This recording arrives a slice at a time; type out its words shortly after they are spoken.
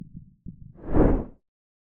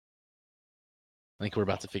I think we're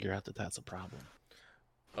about to figure out that that's a problem.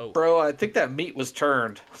 Oh, Bro, I think that meat was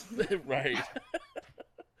turned. right.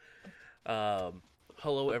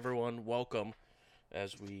 Hello, everyone. Welcome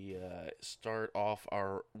as we start off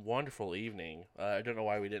our wonderful evening. I don't know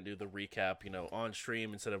why we didn't do the recap, on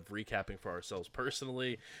stream instead of recapping for ourselves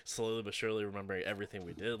personally. Slowly but surely remembering everything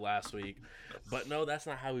we did last week. But no, that's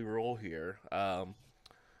not how we roll here.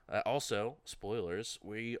 Also, spoilers,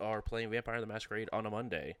 we are playing Vampire the Masquerade on a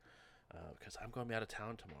Monday. Because I'm going to be out of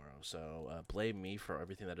town tomorrow, so blame me for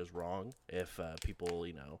everything that is wrong. If people,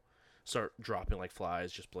 start dropping like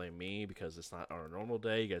flies, just blame me because it's not our normal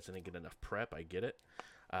day. You guys didn't get enough prep. I get it.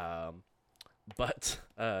 But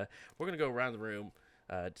we're going to go around the room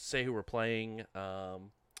to say who we're playing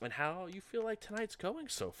and how you feel like tonight's going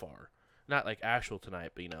so far. Not like actual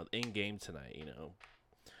tonight, but, in-game tonight,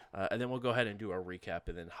 and then we'll go ahead and do our recap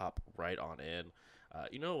and then hop right on in.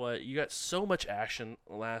 You know what? You got so much action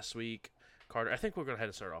last week, Carter. I think we're going to head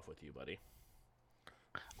and start off with you, buddy.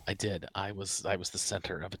 I did. I was the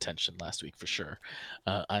center of attention last week for sure.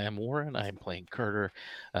 I am Warren. I am playing Carter.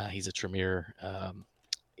 He's a Tremere.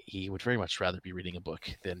 He would very much rather be reading a book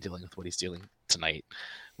than dealing with what he's dealing tonight,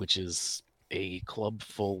 which is a club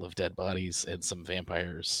full of dead bodies and some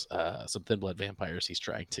vampires, some thin blood vampires he's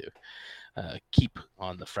trying to keep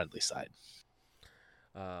on the friendly side.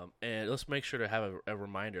 And let's make sure to have a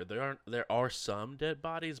reminder. There are some dead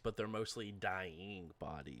bodies, but they're mostly dying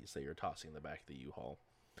bodies that you're tossing in the back of the U-Haul.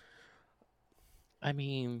 I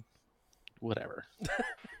mean, whatever.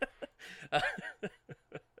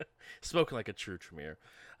 Spoken like a true Tremere.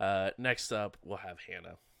 Next up, we'll have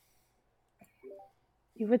Hannah.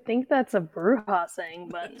 You would think that's a Brujah saying,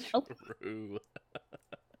 but nope. True.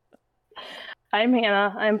 I'm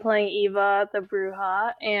Hannah. I'm playing Eva, the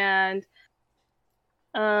Brujah, and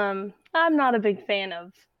I'm not a big fan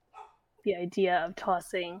of the idea of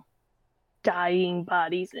tossing dying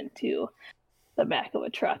bodies into the back of a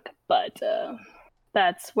truck, but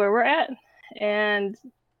that's where we're at, and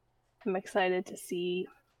I'm excited to see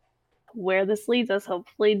where this leads us.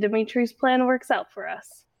 Hopefully Dimitri's plan works out for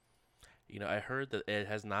us. I heard that it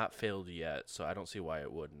has not failed yet, so I don't see why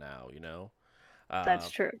it would now, That's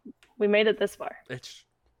true. We made it this far. It's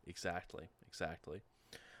exactly.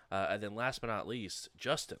 And then last but not least,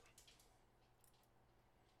 Justin.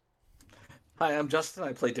 Hi, I'm Justin.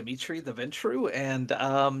 I play Dimitri the Ventru, and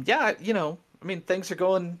things are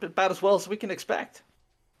going about as well as we can expect.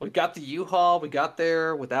 We got the U-Haul. We got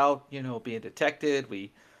there without, being detected.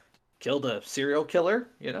 We killed a serial killer.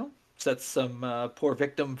 Set some poor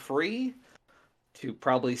victim free to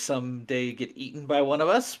probably someday get eaten by one of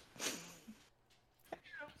us.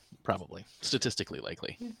 Probably. Statistically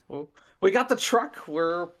likely. Well, we got the truck.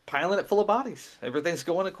 We're piling it full of bodies. Everything's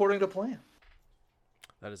going according to plan.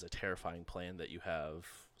 That is a terrifying plan that you have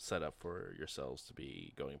set up for yourselves to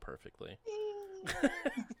be going perfectly.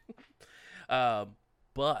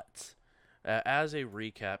 But as a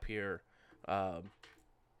recap here,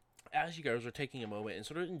 as you guys were taking a moment and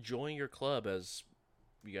sort of enjoying your club as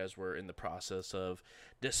you guys were in the process of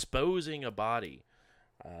disposing a body,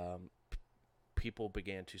 people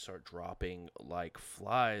began to start dropping like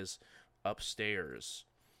flies upstairs.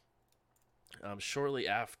 Shortly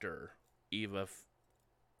after, Eva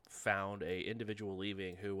found a individual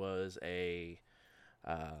leaving who was at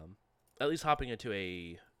least hopping into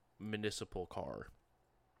a municipal car.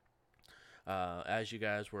 As you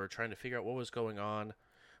guys were trying to figure out what was going on,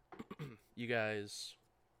 you guys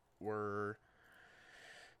were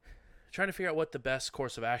trying to figure out what the best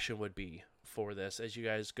course of action would be for this. As you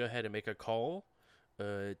guys go ahead and make a call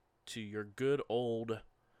to your good old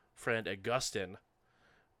friend Augustin,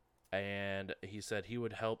 and he said he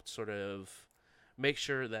would help sort of make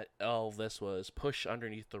sure that all of this was pushed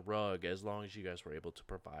underneath the rug as long as you guys were able to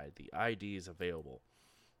provide the IDs available.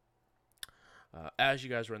 As you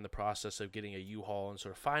guys were in the process of getting a U-Haul and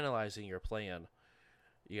sort of finalizing your plan,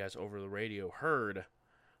 you guys over the radio heard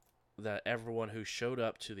that everyone who showed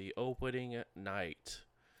up to the opening night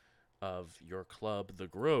of your club, The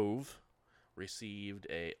Grove, received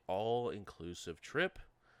a all-inclusive trip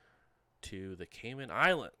to the Cayman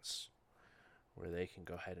Islands, where they can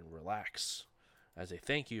go ahead and relax as a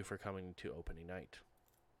thank you for coming to opening night.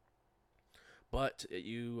 But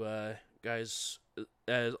you guys,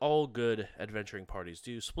 as all good adventuring parties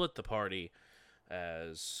do, split the party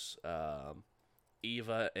as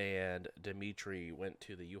Eva and Dimitri went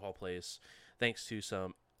to the U-Haul place thanks to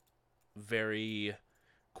some very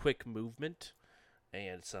quick movement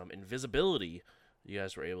and some invisibility. You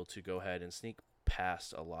guys were able to go ahead and sneak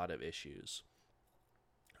past a lot of issues.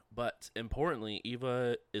 But importantly,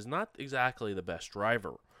 Eva is not exactly the best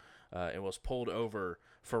driver. and was pulled over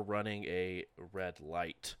for running a red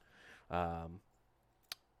light.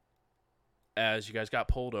 As you guys got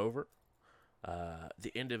pulled over,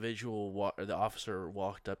 the the officer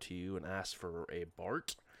walked up to you and asked for a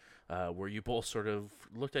BART, where you both sort of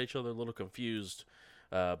looked at each other a little confused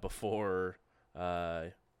before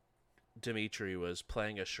Dimitri was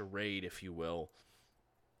playing a charade, if you will.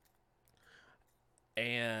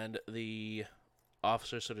 And the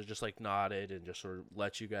officer sort of just like nodded and just sort of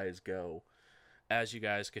let you guys go. As you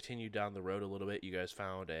guys continued down the road a little bit, you guys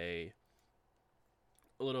found a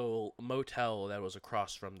little motel that was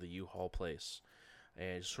across from the U-Haul place,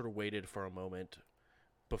 and just sort of waited for a moment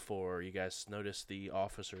before you guys noticed the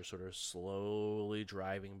officer sort of slowly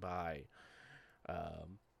driving by.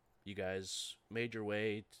 You guys made your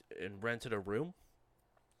way and rented a room,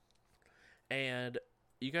 and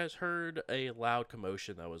you guys heard a loud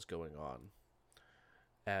commotion that was going on.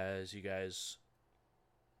 As you guys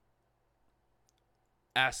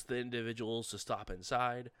asked the individuals to stop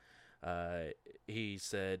inside, he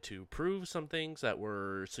said to prove some things that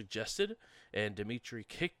were suggested, and Dimitri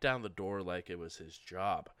kicked down the door like it was his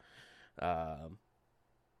job.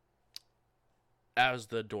 As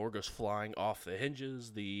the door goes flying off the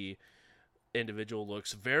hinges, the individual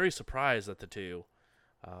looks very surprised at the two,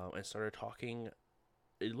 and started talking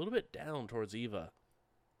a little bit down towards Eva,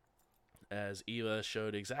 as Eva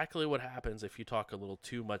showed exactly what happens if you talk a little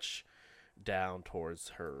too much down towards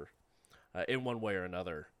her, in one way or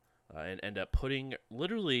another, and end up putting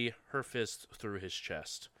literally her fist through his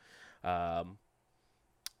chest. You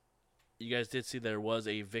guys did see there was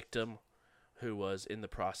a victim who was in the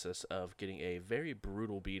process of getting a very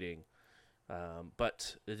brutal beating.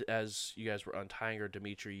 But as you guys were untying her,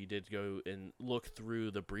 Dimitri, you did go and look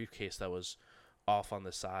through the briefcase that was off on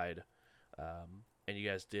the side. And you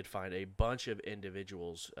guys did find a bunch of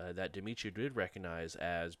individuals that Dimitri did recognize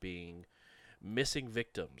as being missing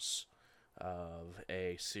victims of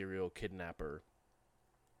a serial kidnapper.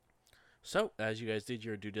 So, as you guys did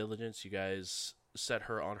your due diligence, you guys set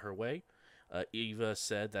her on her way. Eva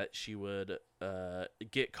said that she would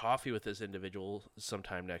get coffee with this individual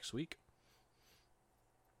sometime next week.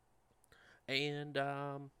 And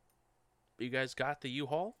you guys got the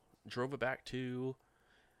U-Haul, drove it back to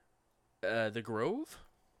the Grove,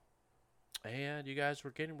 and you guys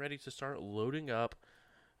were getting ready to start loading up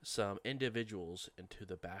some individuals into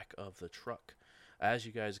the back of the truck. As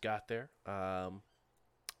you guys got there,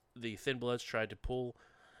 the Thin Bloods tried to pull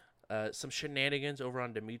some shenanigans over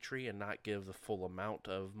on Dimitri and not give the full amount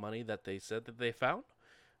of money that they said that they found.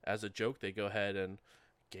 As a joke, they go ahead and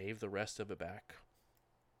gave the rest of it back.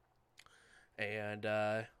 And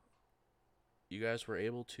you guys were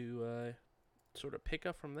able to sort of pick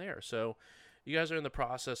up from there. So you guys are in the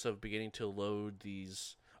process of beginning to load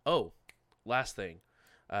these. Oh, last thing.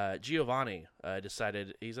 Giovanni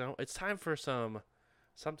decided it's time for some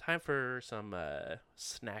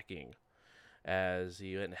snacking, as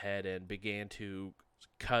he went ahead and began to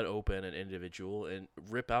cut open an individual and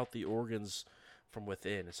rip out the organs from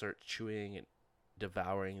within and start chewing and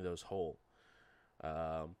devouring those whole.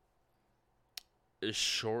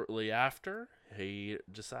 Shortly after, he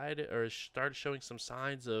decided or started showing some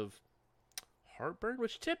signs of heartburn,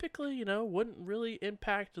 which typically, wouldn't really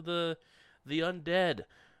impact the undead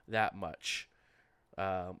that much.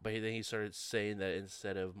 But then he started saying that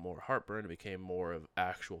instead of more heartburn, it became more of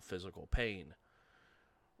actual physical pain.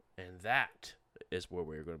 And that is where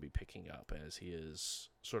we're going to be picking up, as he is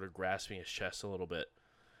sort of grasping his chest a little bit.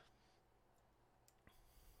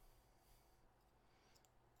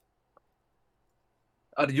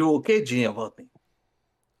 Are you okay, Giovanni?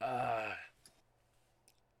 I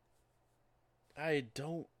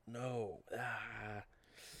don't know.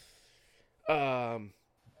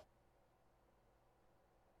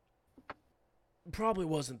 Probably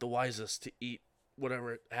wasn't the wisest to eat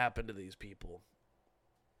whatever happened to these people.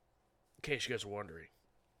 In case you guys are wondering.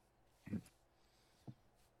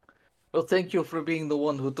 Well, thank you for being the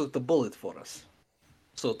one who took the bullet for us,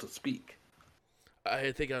 so to speak.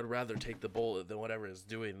 I think I'd rather take the bullet than whatever is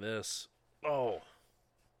doing this. Oh.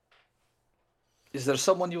 Is there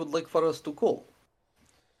someone you would like for us to call?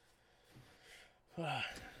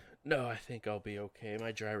 No, I think I'll be okay.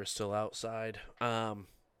 My driver's still outside. I'll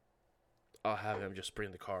have him just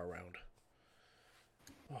bring the car around.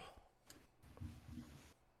 Oh.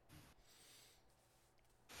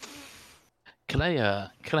 Can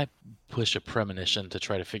I push a premonition to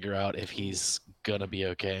try to figure out if he's gonna be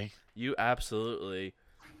okay? You absolutely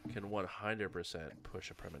can 100% push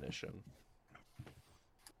a premonition.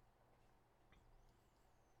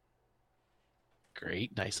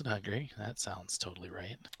 Great, nice and hungry. That sounds totally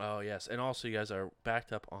right. Oh, yes. And also, you guys are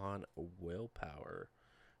backed up on willpower.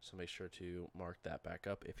 So make sure to mark that back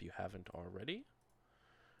up if you haven't already.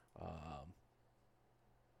 Um,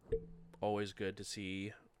 Always good to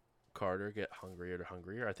see Carter get hungrier to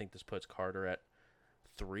hungrier. I think this puts Carter at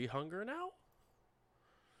 3 hunger now.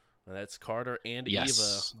 And that's Carter and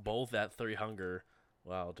Yes. Eva both at 3 hunger.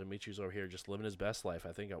 Wow, Dimitri's over here just living his best life.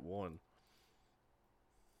 I think at 1.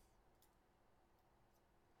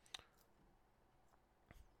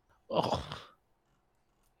 Oh,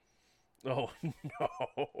 Oh no.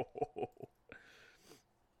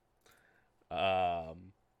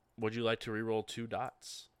 Would you like to reroll 2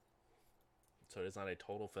 dots so it's not a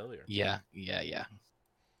total failure? yeah.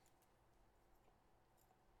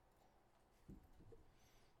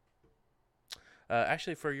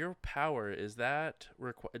 Actually, for your power, does that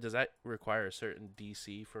require a certain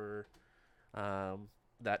DC for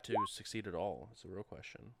that to succeed at all? It's a real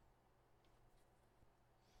question.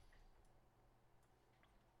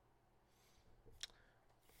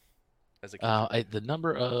 As a The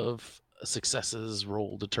number of successes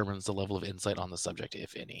rolled determines the level of insight on the subject,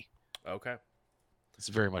 if any. Okay, It's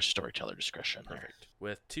very much storyteller discretion. there. perfect.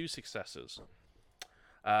 With 2 successes,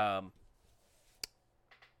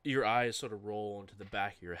 your eyes sort of roll into the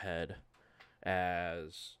back of your head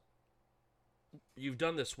as you've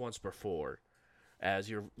done this once before,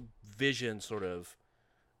 as your vision sort of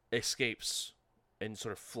escapes and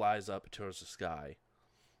sort of flies up towards the sky.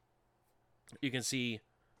 You can see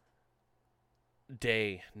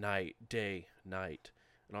day, night, and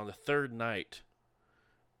on the 3rd night,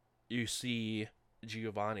 you see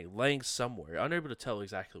Giovanni laying somewhere, unable to tell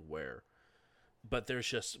exactly where, but there's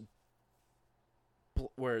just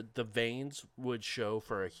where the veins would show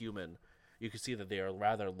for a human, you can see that they are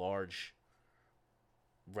rather large,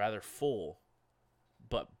 rather full,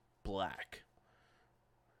 but black,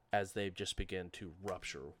 as they just begin to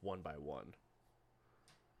rupture one by one.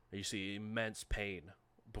 You see immense pain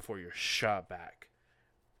before you're shot back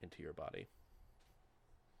into your body.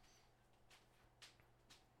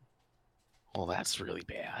 Well, that's really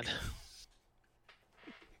bad.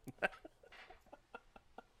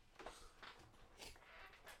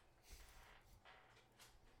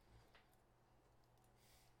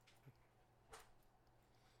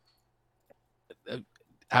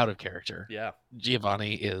 Out of character. Yeah.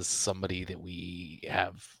 Giovanni is somebody that we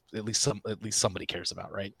have at least somebody cares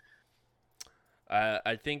about, right?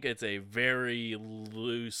 I think it's a very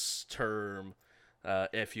loose term,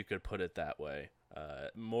 if you could put it that way.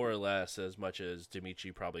 More or less as much as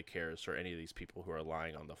Dimitri probably cares for any of these people who are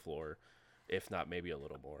lying on the floor, if not maybe a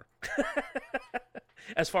little more.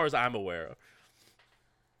 As far as I'm aware of.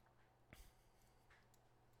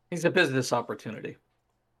 He's a business opportunity.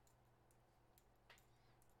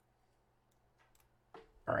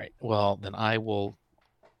 All right. Well, then I will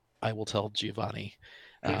tell Giovanni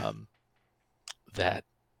that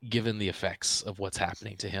given the effects of what's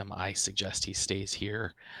happening to him, I suggest he stays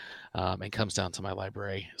here and comes down to my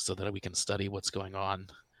library so that we can study what's going on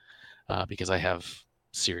because I have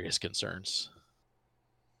serious concerns.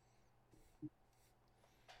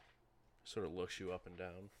 Sort of looks you up and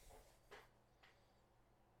down.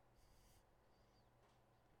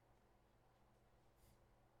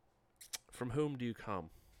 From whom do you come?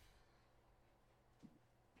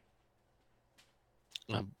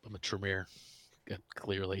 I'm a Tremere,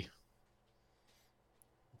 clearly.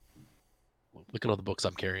 Look at all the books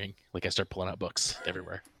I'm carrying. Like I start pulling out books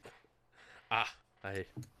everywhere. Ah, I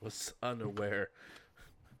was unaware.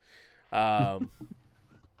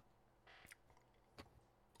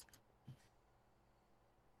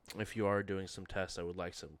 If you are doing some tests, I would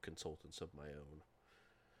like some consultants of my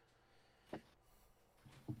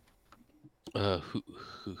own.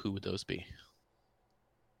 Who would those be?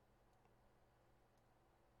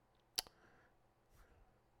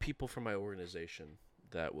 People from my organization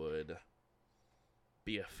that would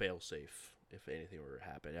be a failsafe if anything were to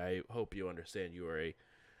happen. I hope you understand you are a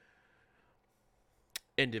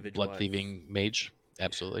individual. Blood thieving mage?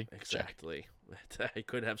 Absolutely. Exactly. I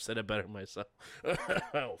couldn't have said it better myself. But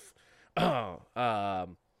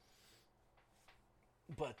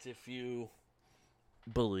if you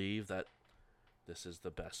believe that this is the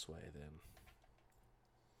best way, then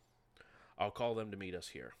I'll call them to meet us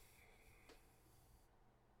here.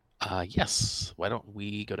 Yes. Why don't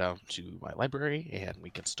we go down to my library and we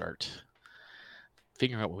can start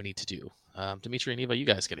figuring out what we need to do. Dimitri and Eva, you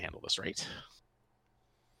guys can handle this, right?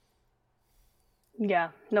 Yeah,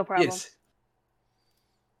 no problem. Yes.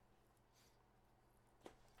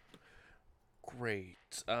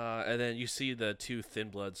 Great. And then you see the 2 thin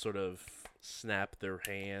bloods sort of snap their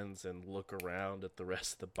hands and look around at the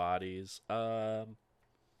rest of the bodies.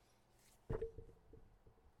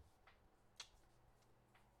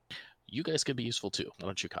 You guys could be useful too. Why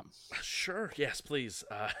don't you come? Sure, yes, please.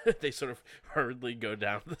 They sort of hurriedly go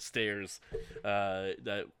down the stairs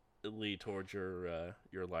that lead towards your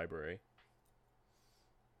library.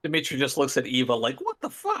 Dimitri just looks at Eva like, what the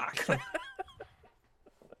fuck?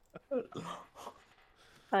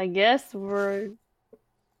 I guess we're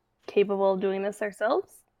capable of doing this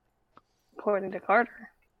ourselves, according to Carter.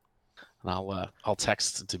 And I'll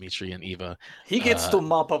text Dimitri and Eva. He gets to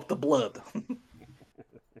mop up the blood.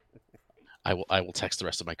 I will text the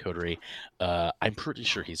rest of my coterie. I'm pretty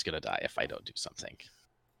sure he's gonna die if I don't do something.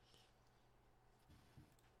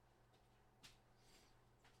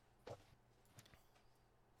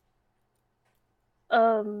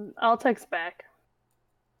 I'll text back.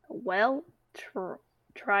 Well,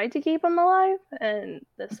 try to keep him alive, and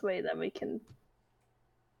this way then we can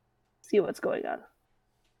see what's going on.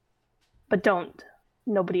 But don't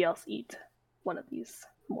nobody else eat one of these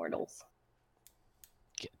mortals.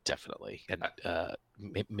 Yeah, definitely, and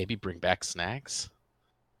maybe bring back snacks.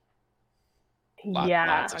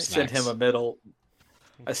 Yeah. Lots I of sent him snacks.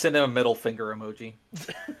 I sent him a middle finger emoji.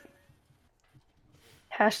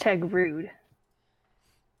 Hashtag rude.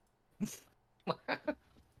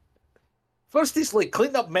 First he's like,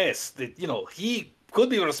 clean up mess that, he could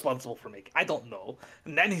be responsible for making. I don't know.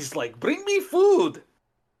 And then he's like, bring me food.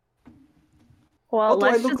 Well, What do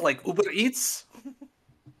I let's look just, like? Uber Eats?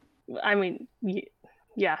 I mean,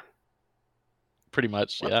 yeah, Pretty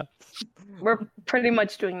much, yeah. we're pretty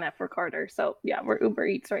much doing that for Carter. So yeah, we're Uber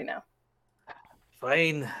Eats right now.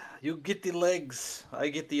 Fine. You get the legs. I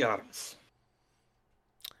get the arms.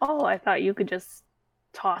 Oh, I thought you could just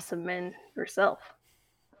toss him in yourself.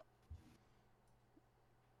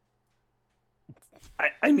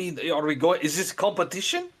 I mean, are we going? Is this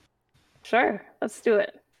competition? Sure, let's do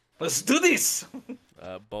it. Let's do this.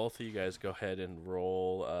 Both of you guys go ahead and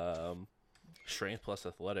roll strength plus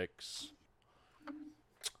athletics.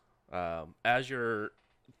 As you're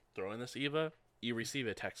throwing this, Eva, you receive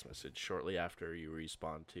a text message shortly after you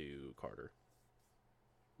respond to Carter.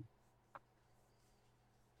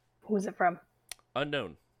 Who's it from?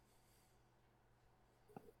 Unknown.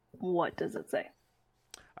 What does it say?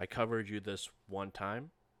 I covered you this one time.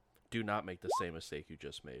 Do not make the same mistake you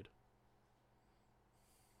just made.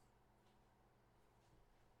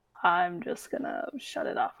 I'm just gonna shut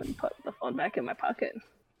it off and put the phone back in my pocket.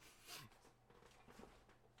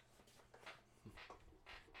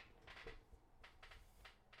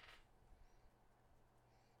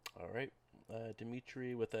 All right.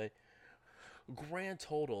 Dimitri with a grand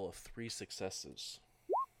total of 3 successes.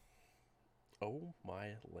 Oh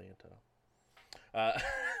my Lanta.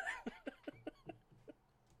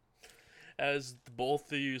 As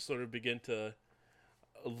both of you sort of begin to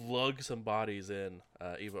lug some bodies in,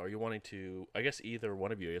 Eva, are you wanting to, I guess either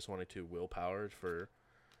one of you, wanting to willpower for...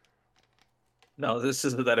 No, this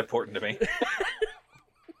isn't that important to me.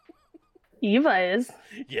 Eva is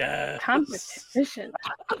Yeah. competition.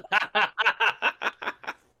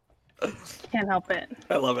 Can't help it.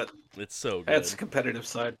 I love it. It's so good. That's the competitive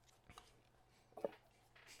side.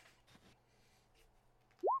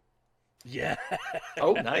 Yeah.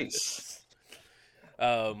 Oh, nice.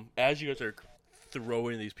 As you guys are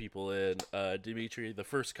throwing these people in, Dimitri, the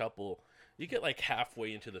first couple, you get like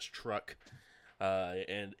halfway into this truck,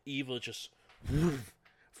 and Eva just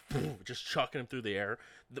chucking him through the air.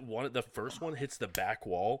 The first one hits the back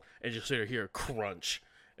wall, and you sort of hear a crunch,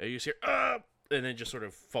 and you just hear and then just sort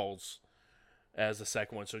of falls. As the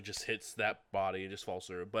second one sort of just hits that body and just falls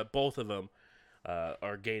through. But both of them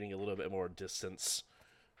are gaining a little bit more distance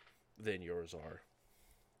than yours are.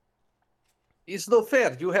 It's no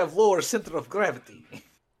fair. You have lower center of gravity.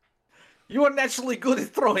 You are naturally good at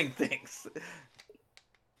throwing things.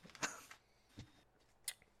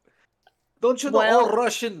 Don't you know Well- all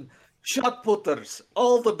Russian shot putters,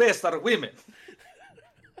 all the best are women?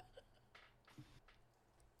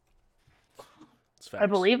 It's facts. I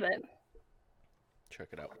believe it. Check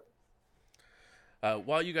it out.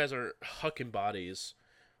 While you guys are hucking bodies,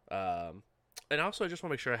 and also I just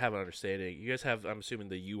want to make sure I have an understanding. You guys have, I'm assuming,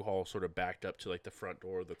 the U-Haul sort of backed up to like the front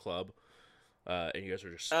door of the club, and you guys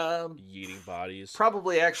are just yeeting bodies.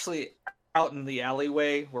 Probably actually out in the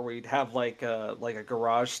alleyway where we'd have like a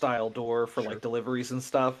garage style door for Sure. like deliveries and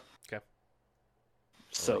stuff. Okay.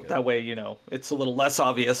 So like it. that way, it's a little less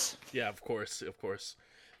obvious. Yeah, of course, of course.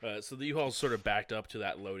 So the U-Haul's sort of backed up to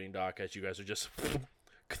that loading dock as you guys are just...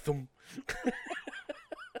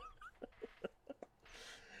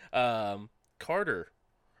 Carter,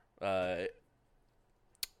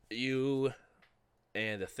 you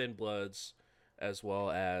and the Thin Bloods, as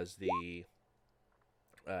well as the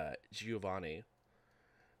Giovanni,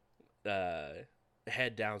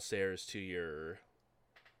 head downstairs to your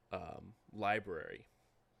library,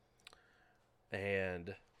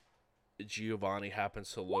 and Giovanni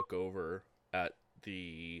happens to look over at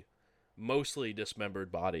the mostly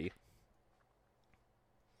dismembered body.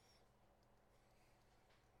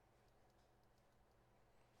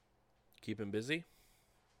 Keep him busy.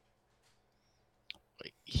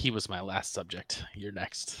 He was my last subject. You're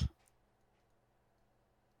next.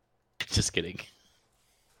 Just kidding.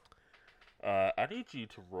 I need you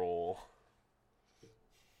to roll.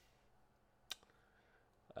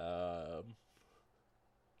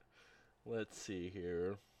 Let's see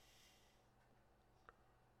here.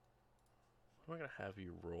 What am I gonna have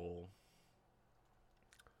you roll?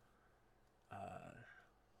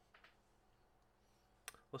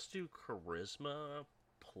 Let's do charisma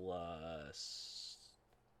plus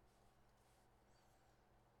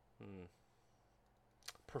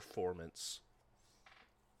performance.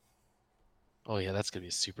 Oh yeah, that's gonna be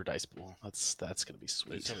a super dice pool. That's gonna be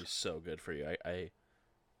sweet. It's gonna be so good for you. I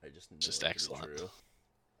just know Just it to be excellent. true.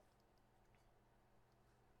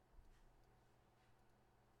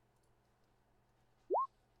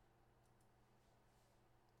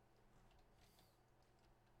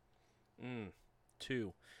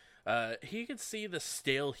 Two. He can see the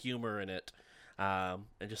stale humor in it, and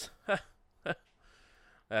just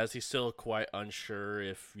as he's still quite unsure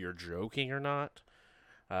if you're joking or not.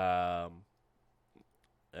 As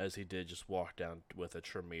he did just walk down with a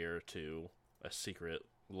Tremere to a secret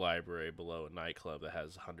library below a nightclub that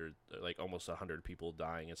has almost 100 people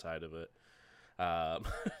dying inside of it. No,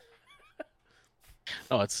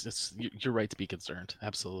 you're right to be concerned.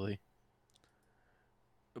 Absolutely.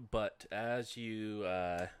 But as he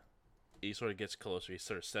sort of gets closer, he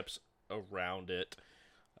sort of steps around it,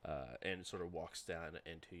 and sort of walks down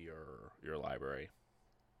into your library.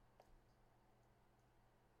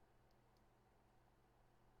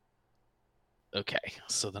 Okay,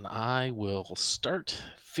 so then I will start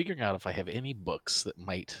figuring out if I have any books that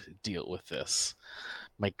might deal with this.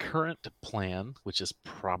 My current plan, which is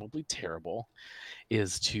probably terrible,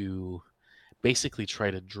 is to basically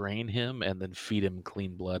try to drain him and then feed him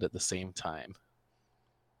clean blood at the same time.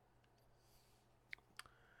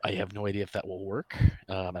 I have no idea if that will work,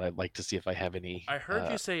 and I'd like to see if I have any. I heard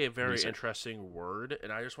you say a very research. interesting word,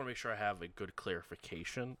 and I just want to make sure I have a good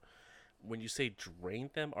clarification. When you say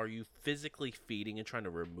drain them, are you physically feeding and trying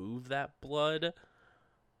to remove that blood?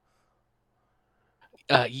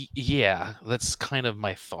 Yeah, that's kind of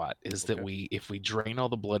my thought. Is that Okay. if we drain all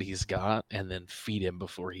the blood he's got and then feed him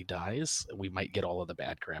before he dies, we might get all of the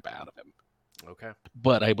bad crap out of him. Okay.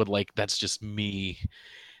 But I would like that's just me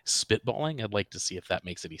spitballing. I'd like to see if that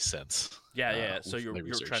makes any sense. Yeah. So with my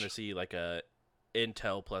you're trying to research. see like a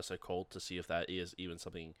intel plus occult to see if that is even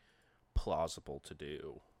something plausible to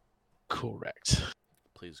do. Correct.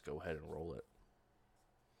 Please go ahead and roll it.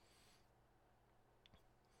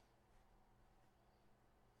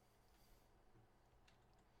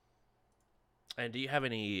 And do you have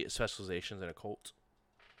any specializations in occult?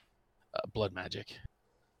 Blood magic.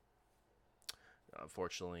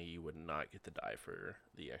 Unfortunately, you would not get the die for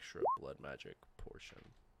the extra blood magic portion.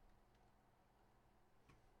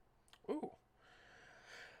 Ooh.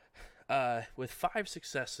 With 5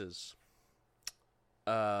 successes,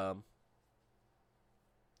 it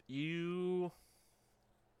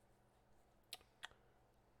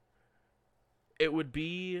would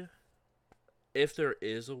be, if there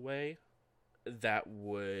is a way that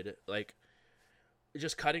would, like,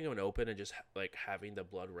 just cutting him open and just like having the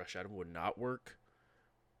blood rush out of him would not work,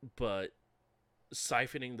 but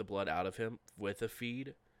siphoning the blood out of him with a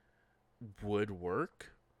feed would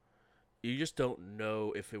work. You just don't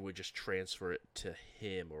know if it would just transfer it to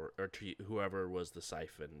him or to whoever was the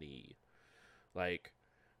siphonee. Like,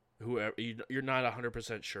 whoever, you're not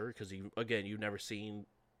 100% sure because you've never seen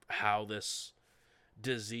how this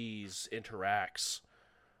disease interacts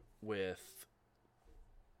with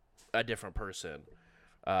a different person.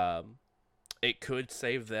 It could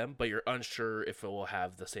save them, but you're unsure if it will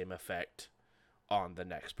have the same effect on the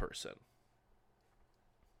next person.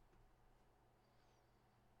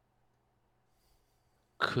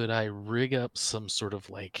 Could I rig up some sort of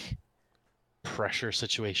like pressure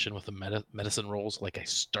situation with the medicine rolls? Like I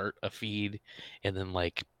start a feed and then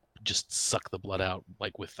like just suck the blood out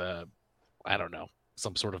like with I don't know,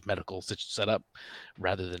 some sort of medical setup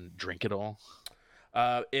rather than drink it all.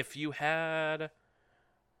 If you had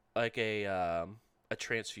like a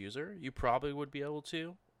transfuser, you probably would be able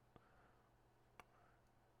to.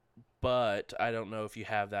 but I don't know if you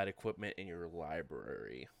have that equipment in your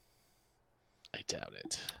library. I doubt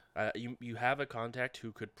it. You have a contact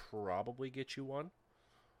who could probably get you one,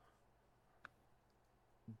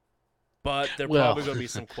 but there probably going to be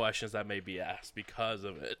some questions that may be asked because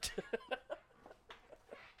of it.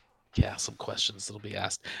 Yeah, some questions that'll be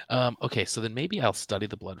asked. Okay, so then maybe I'll study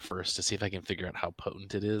the blood first to see if I can figure out how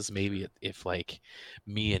potent it is. Maybe if like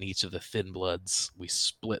me and each of the thin bloods, we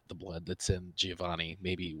split the blood that's in Giovanni,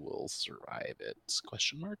 maybe we'll survive it?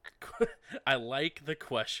 Question mark. I like the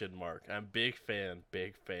question mark. I'm big fan.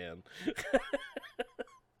 Big fan.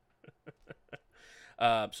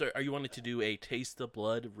 So are you wanting to do a taste the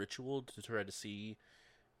blood ritual to try to see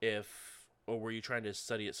if, or were you trying to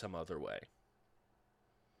study it some other way?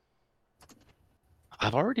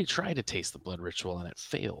 I've already tried to taste the blood ritual and it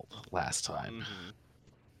failed last time. Mm-hmm.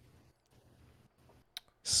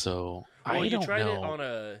 So Well, I you don't tried know.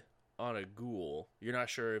 it on a ghoul. You're not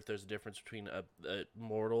sure if there's a difference between a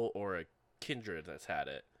mortal or a kindred that's had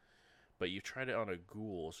it, but you tried it on a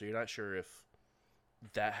ghoul, so you're not sure if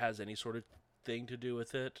that has any sort of thing to do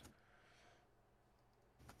with it.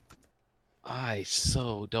 I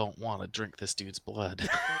so don't want to drink this dude's blood.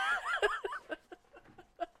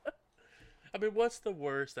 I mean, what's the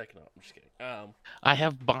worst that can? No, I'm just kidding. I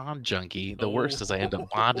have bond junkie. The worst is I end up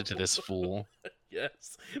bonded to this fool.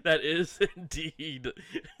 Yes, that is indeed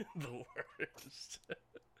the worst.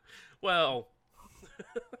 Well,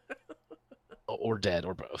 Or dead,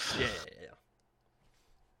 or both. yeah.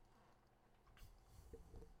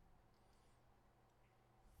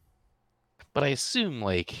 But I assume,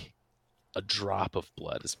 like, a drop of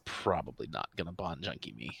blood is probably not going to bond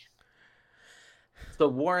junkie me. So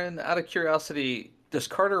Warren, out of curiosity, does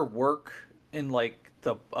Carter work in like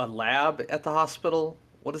a lab at the hospital?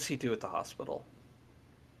 What does he do at the hospital?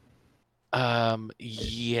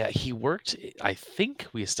 Yeah, he worked. I think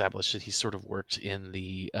we established that he sort of worked in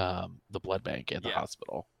the blood bank at the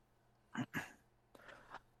hospital.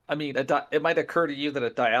 I mean, it might occur to you that a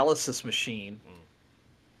dialysis machine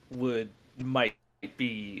might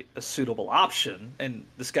be a suitable option, and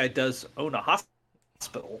this guy does own a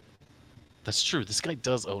hospital. That's true. This guy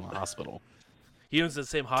does own a hospital. He owns the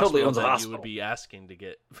same hospital Totally owns a that hospital. you would be asking to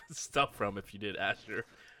get stuff from if you did ask your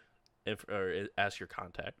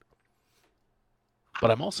contact. But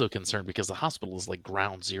I'm also concerned because the hospital is like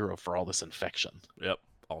ground zero for all this infection. Yep,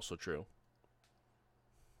 also true.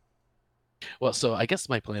 Well, so I guess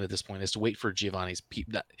my plan at this point is to wait for Giovanni's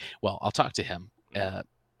well, I'll talk to him.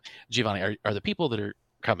 Giovanni, are the people that are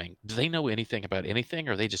coming, do they know anything about anything,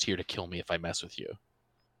 or are they just here to kill me if I mess with you?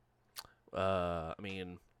 I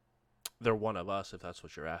mean, they're one of us, if that's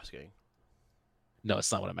what you're asking. No,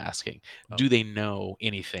 it's not what I'm asking. Oh. Do they know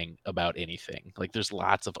anything about anything? Like, there's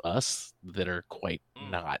lots of us that are quite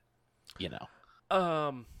not,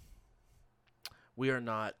 We are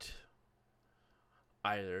not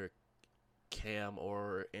either Cam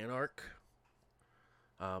or Anarch,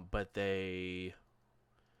 but they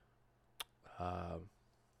are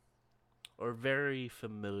very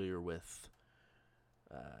familiar with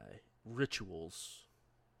rituals.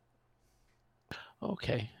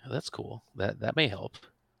 Okay, that's cool. That may help.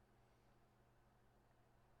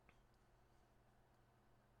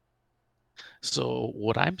 So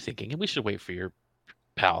what I'm thinking, and we should wait for your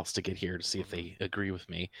pals to get here to see if they agree with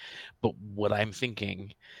me, but what I'm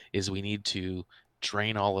thinking is we need to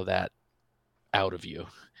drain all of that out of you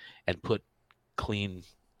and put clean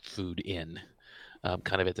food in,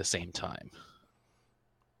 kind of at the same time.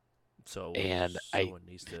 So and someone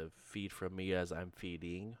needs to feed from me as I'm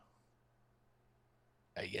feeding.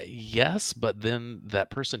 Yes, but then that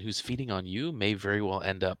person who's feeding on you may very well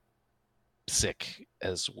end up sick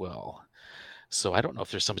as well. So I don't know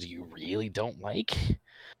if there's somebody you really don't like.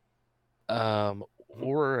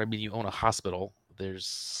 Or, I mean, you own a hospital.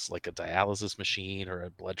 There's like a dialysis machine or a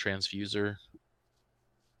blood transfuser.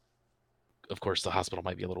 Of course, the hospital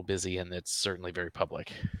might be a little busy, and it's certainly very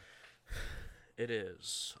public. It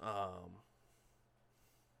is.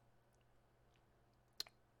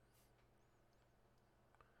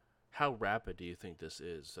 How rapid do you think this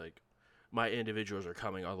is? Like, my individuals are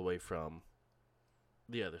coming all the way from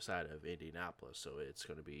the other side of Indianapolis, so it's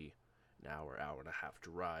going to be an hour and a half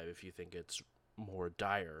drive. If you think it's more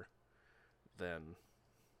dire, then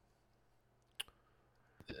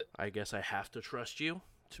I guess I have to trust you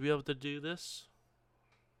to be able to do this.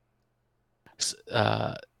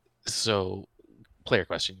 So, player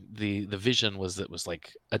question: the vision was that was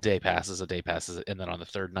like a day passes, and then on the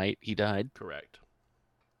third night he died. Correct.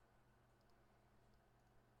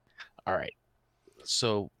 All right.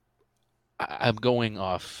 So I'm going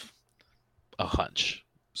off a hunch.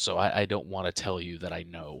 So I don't want to tell you that I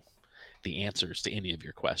know. the answers to any of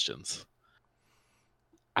your questions.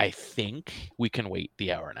 I think we can wait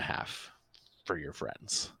the hour and a half for your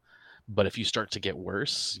friends. But if you start to get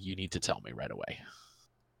worse, you need to tell me right away.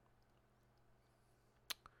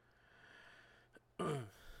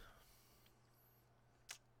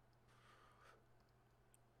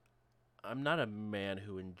 I'm not a man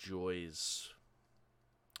who enjoys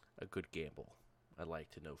a good gamble. I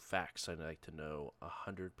like to know facts. I like to know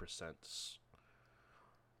 100%.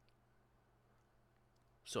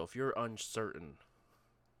 So if you're uncertain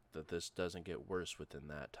that this doesn't get worse within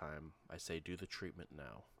that time, I say do the treatment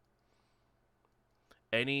now.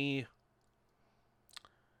 Any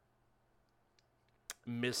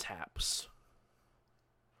mishaps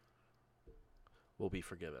will be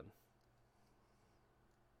forgiven.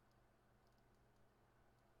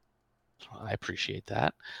 I appreciate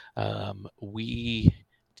that. We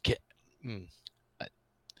get.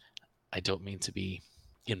 I don't mean to be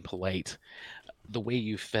impolite. The way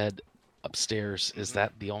you fed upstairs, is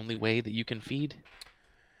that the only way that you can feed?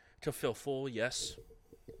 To feel full, yes.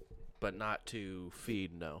 But not to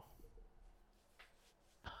feed, no.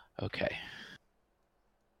 Okay.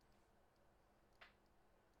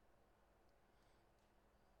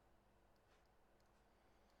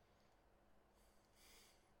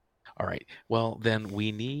 All right. Well, then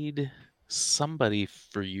we need somebody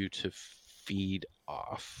for you to feed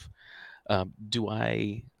off. Do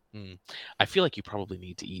I? I feel like you probably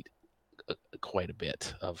need to eat quite a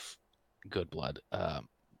bit of good blood,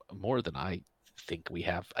 more than I think we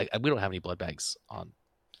have. We don't have any blood bags on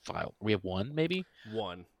file. We have one, maybe.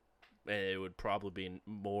 One. And it would probably be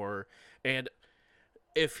more. And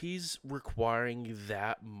if he's requiring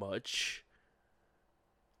that much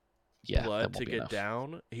Yeah, blood that to won't be get enough.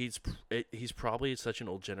 down, he's probably such an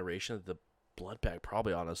old generation that the blood bag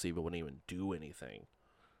probably honestly wouldn't even do anything.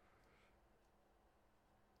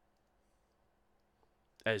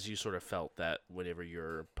 As you sort of felt that whenever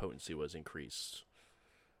your potency was increased.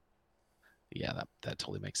 Yeah, that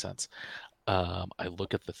totally makes sense. I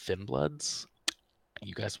look at the thin bloods.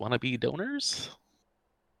 You guys want to be donors?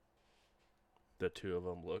 The two of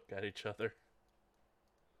them look at each other.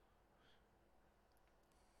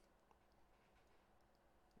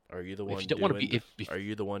 Are you the one? If you don't want to be, Are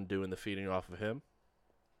you the one doing the feeding off of him?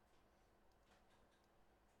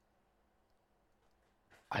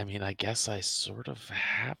 I mean, I guess I sort of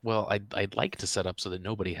have. Well, I'd like to set up so that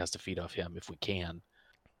nobody has to feed off him if we can.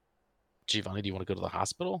 Giovanni, do you want to go to the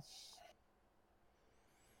hospital?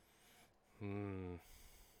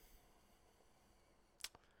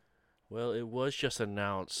 Well, it was just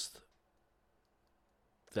announced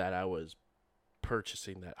that I was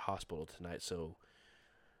purchasing that hospital tonight, so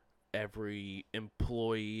every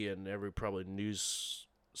employee and every probably news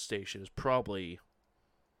station is probably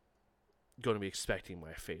going to be expecting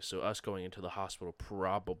my face. So us going into the hospital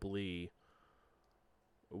probably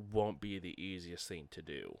won't be the easiest thing to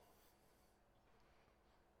do.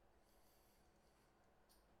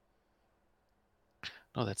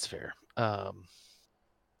 No, that's fair.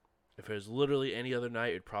 If it was literally any other night,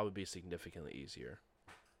 it'd probably be significantly easier.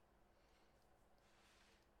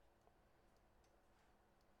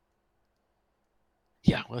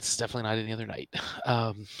 Yeah, well, it's definitely not any other night.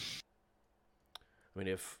 I mean,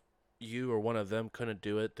 if you or one of them couldn't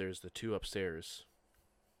do it, there's the two upstairs.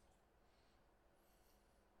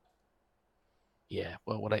 Yeah,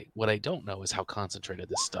 well, what I don't know is how concentrated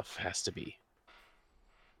this stuff has to be.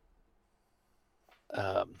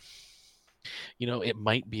 It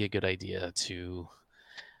might be a good idea to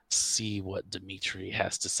see what Dimitri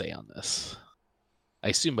has to say on this. I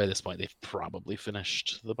assume by this point they've probably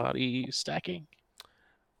finished the body stacking.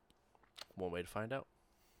 One way to find out.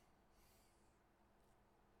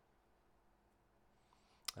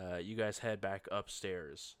 You guys head back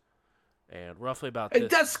upstairs. And roughly about this...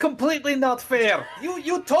 That's completely not fair.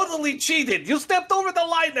 You totally cheated. You stepped over the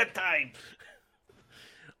line that time.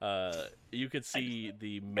 You could see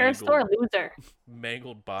the You're a sore loser.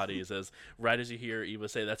 mangled bodies as right as you hear Eva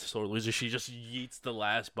say that's a sore loser, she just yeets the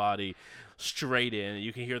last body straight in.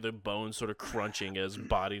 You can hear the bones sort of crunching as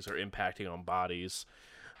bodies are impacting on bodies.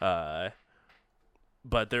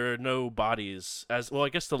 But there are no bodies as well. I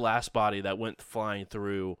guess the last body that went flying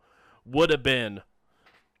through would have been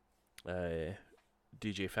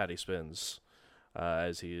DJ Fatty Spins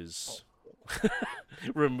as he is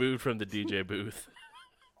removed from the DJ booth.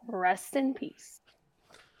 Rest in peace.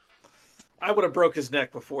 I would have broke his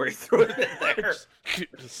neck before he threw it in there.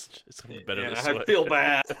 It's gonna be better Yeah, this I way. feel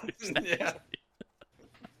bad. Yeah.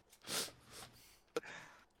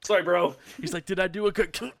 Sorry, bro. He's like, did I do a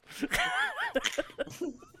good?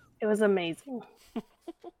 It was amazing.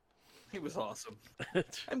 was awesome.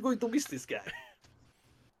 I'm going to miss this guy.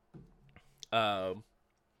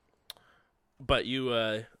 But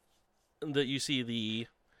you see the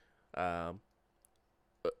a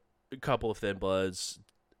couple of Thin Bloods,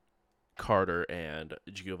 Carter and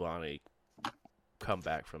Giovanni, come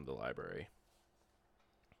back from the library.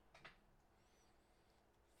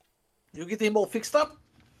 You get him all fixed up?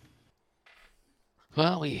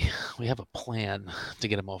 Well, we have a plan to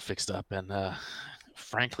get him all fixed up, and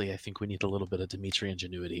frankly, I think we need a little bit of Dimitri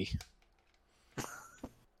ingenuity.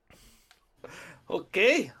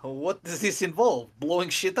 Okay, what does this involve? Blowing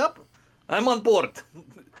shit up? I'm on board.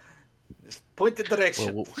 Just point the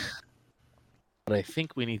direction. Well, what I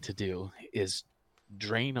think we need to do is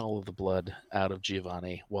drain all of the blood out of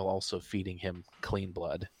Giovanni while also feeding him clean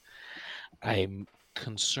blood. I'm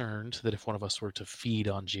concerned that if one of us were to feed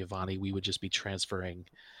on Giovanni, we would just be transferring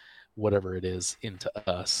whatever it is into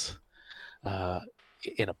us.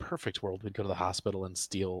 In a perfect world, we'd go to the hospital and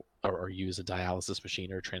steal or use a dialysis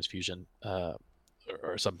machine or a transfusion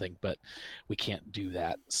or something, but we can't do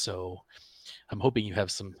that. So I'm hoping you have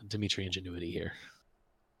some Dimitri ingenuity here.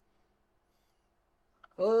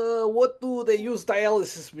 What do they use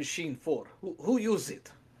dialysis machine for? Who use it?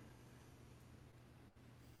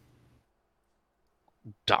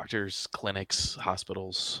 Doctors, clinics,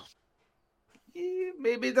 hospitals.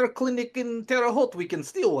 Maybe their clinic in Terre Haute we can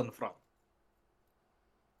steal one from.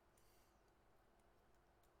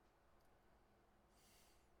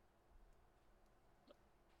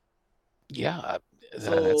 Yeah, that's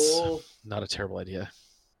So not a terrible idea.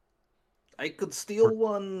 I could steal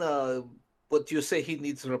one, but you say he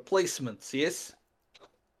needs replacements, yes?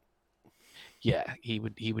 Yeah, he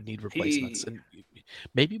would need replacements, and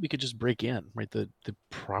maybe we could just break in. Right, the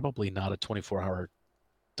probably not a 24-hour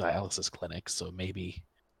dialysis clinic, so maybe.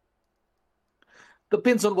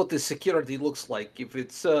 Depends on what the security looks like. If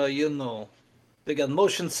it's, they got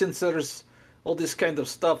motion sensors, all this kind of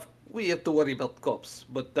stuff, we have to worry about cops.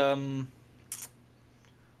 But,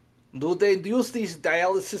 do they use these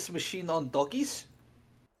dialysis machine on doggies?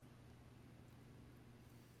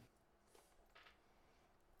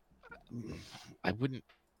 I wouldn't.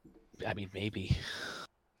 I mean, maybe.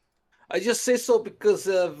 I just say so because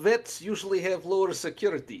vets usually have lower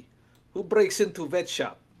security. Who breaks into vet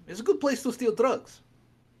shop? It's a good place to steal drugs.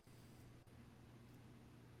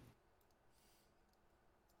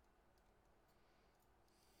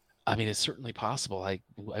 I mean, it's certainly possible. I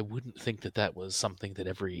wouldn't think that was something that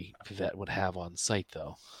every vet would have on site,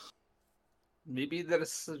 though. Maybe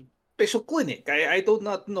there's a special clinic. I do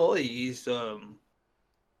not know. He's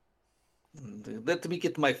Let me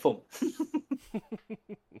get my phone.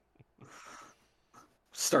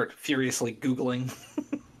 Start furiously Googling.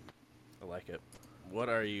 I like it. What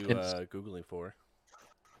are you Googling for?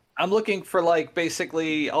 I'm looking for, like,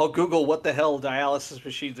 basically, I'll Google what the hell dialysis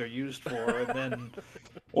machines are used for, and then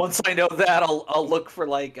once I know that, I'll look for,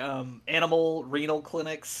 like, animal renal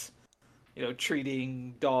clinics,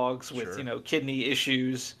 treating dogs with, Sure. Kidney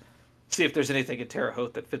issues. See if there's anything in Terre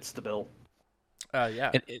Haute that fits the bill.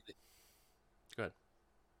 Yeah. And Go ahead.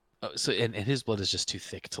 so his blood is just too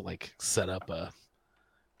thick to like set up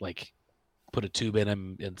put a tube in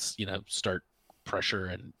him and start pressure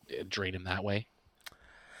and drain him that way.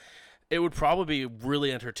 It would probably be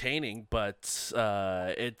really entertaining, but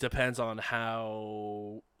it depends on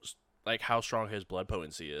how strong his blood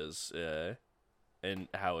potency is, and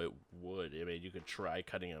how it would. I mean, you could try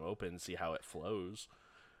cutting him open and see how it flows,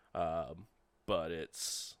 but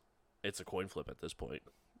it's a coin flip at this point.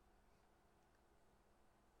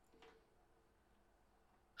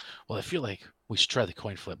 Well, I feel like we should try the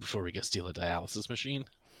coin flip before we go steal a dialysis machine.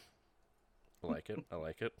 I like it. I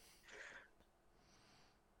like it.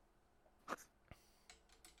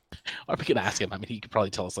 Or we could ask him. I mean, he could probably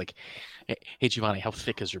tell us, like, hey Giovanni, how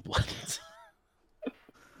thick is your blood?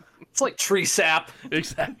 It's like tree sap.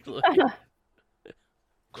 Exactly.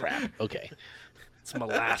 Crap. Okay. It's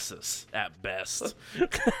molasses at best.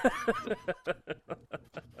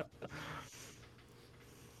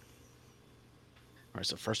 All right,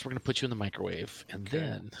 so first we're going to put you in the microwave, and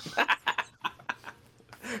then...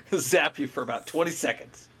 Zap you for about 20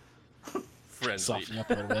 seconds. Frenzy. Soften you up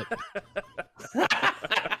a little bit.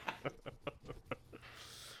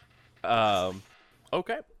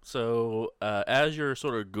 Okay, so as you're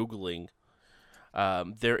sort of Googling,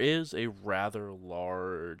 there is a rather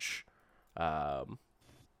large and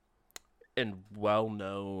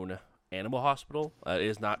well-known animal hospital. It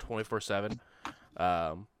is not 24/7,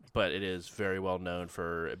 but it is very well known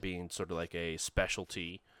for being sort of like a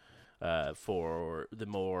specialty for the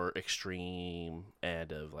more extreme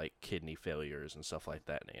end of like kidney failures and stuff like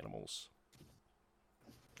that in animals.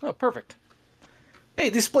 Oh, perfect. Hey,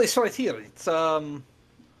 this place right here. It's over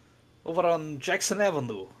on Jackson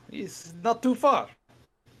Avenue. It's not too far.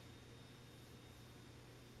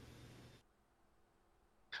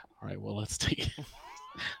 All right, well, let's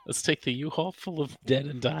take the U-Haul full of dead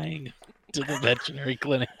and dying to the veterinary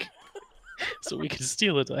clinic so we can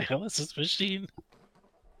steal a dialysis machine.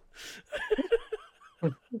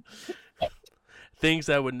 Things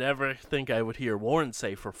I would never think I would hear Warren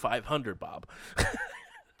say for 500, Bob.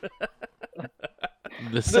 The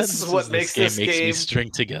This is what sentences makes game this makes me game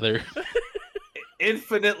string together.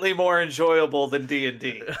 infinitely more enjoyable than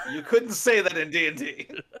D&D. You couldn't say that in D&D.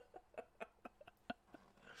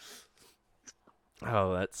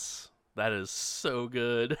 Oh, that is so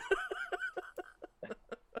good.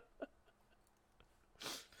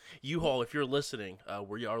 U-Haul, if you're listening,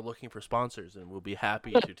 we are looking for sponsors, and we'll be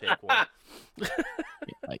happy to take one.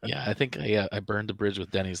 Yeah, I think I burned the bridge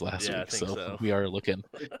with Denny's last Yeah, I week, think so so. we are looking.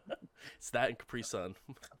 It's that and Capri Sun.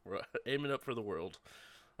 We're aiming up for the world.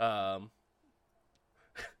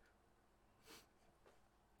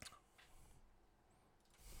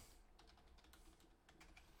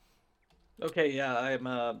 Okay, yeah,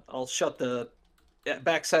 I'll shut the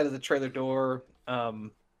backside of the trailer door.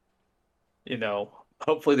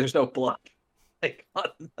 Hopefully there's no blood like on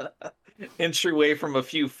the entryway from a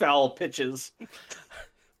few foul pitches.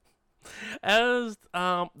 As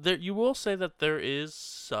there, you will say that there is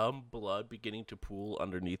some blood beginning to pool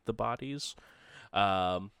underneath the bodies,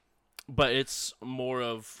 but it's more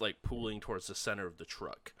of like pooling towards the center of the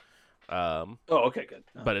truck. Oh, okay, good.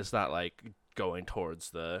 But it's not like going towards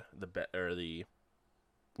the bed or the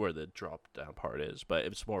where the drop down part is, but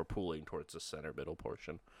it's more pooling towards the center middle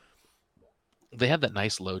portion. They have that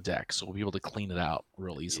nice low deck, so we'll be able to clean it out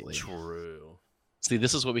real easily. True. See,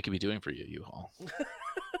 this is what we could be doing for you, U-Haul.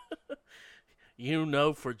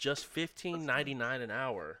 For just $15.99 an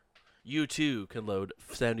hour, you too can load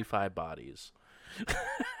 75 bodies.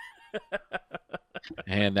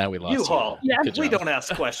 And now we lost U-Haul. you. Yeah. Good We job. don't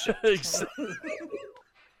ask questions.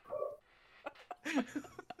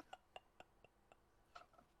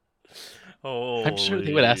 I'm sure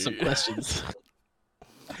they would ask some questions.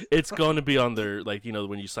 It's going to be on their, like,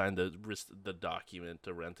 when you sign the document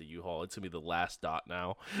to rent a U-Haul, it's going to be the last dot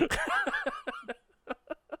now.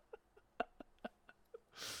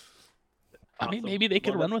 I mean, Awesome. maybe they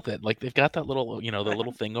could Well, run with it. Like they've got that little, the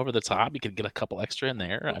little thing over the top. You could get a couple extra in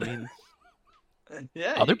there. I mean,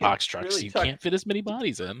 Yeah, other you can box trucks, really you tuck- can't fit as many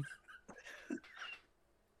bodies in.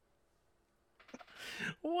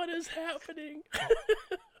 What is happening?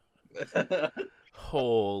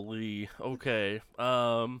 Holy. Okay.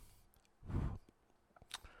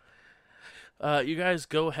 You guys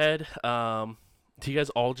go ahead. Do you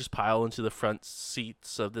guys all just pile into the front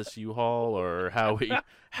seats of this U-Haul, or how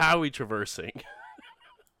are we traversing?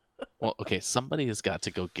 Well, okay, somebody has got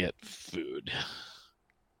to go get food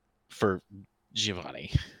for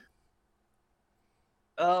Giovanni.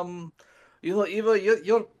 Eva,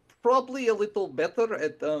 you're probably a little better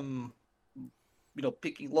at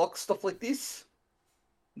picking locks, stuff like this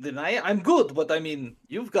than I'm good, but I mean,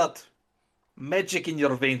 you've got magic in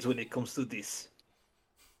your veins when it comes to this.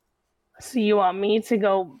 So you want me to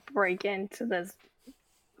go break into this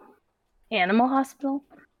animal hospital?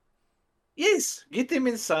 Yes, get him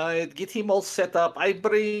inside, get him all set up. I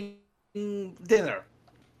bring dinner.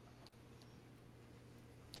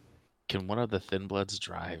 Can one of the Thin Bloods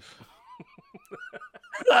drive?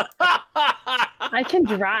 I can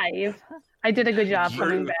drive. I did a good job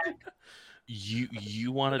coming back.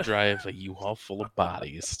 You want to drive a U-Haul full of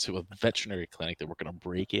bodies to a veterinary clinic that we're going to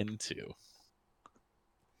break into?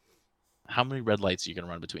 How many red lights are you going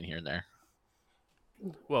to run between here and there?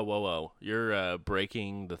 Whoa! You're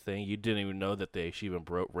breaking the thing. You didn't even know that she even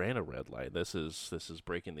ran a red light. This is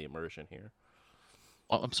breaking the immersion here.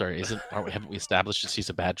 Well, I'm sorry. Haven't we established that she's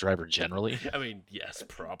a bad driver generally? I mean, yes,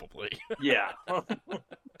 probably. Yeah.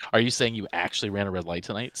 Are you saying you actually ran a red light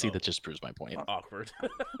tonight? See, that just proves my point. Awkward.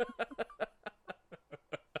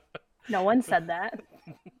 No one said that.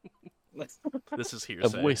 This is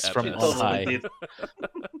hearsay. A voice at from best. on high.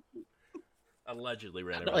 Allegedly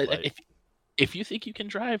ran a No, red light. if you think you can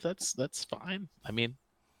drive, that's fine. I mean,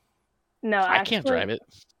 No, I actually, can't drive it.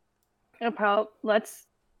 Let's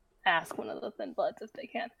ask one of the Thin Bloods if they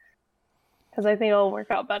can, because I think it'll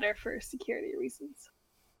work out better for security reasons.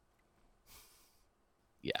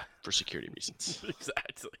 Yeah, for security reasons.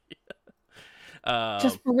 Exactly.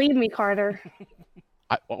 Just believe me, Carter.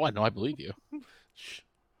 I know. I believe you.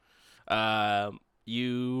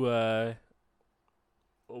 You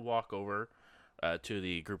walk over to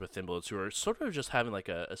the group of Thin Bloods who are sort of just having like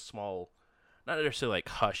a small not necessarily like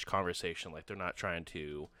hushed conversation, like they're not trying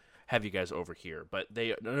to have you guys over here, but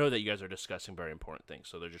they know that you guys are discussing very important things,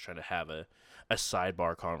 so they're just trying to have a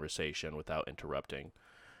sidebar conversation without interrupting.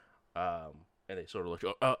 And they sort of look,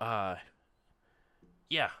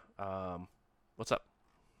 yeah, what's up?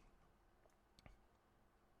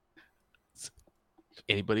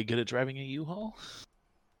 Anybody good at driving a U-Haul?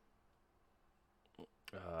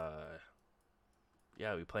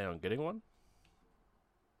 Yeah, we plan on getting one.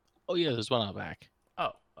 Oh yeah, there's one out back.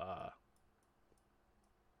 Oh,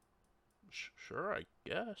 sure, I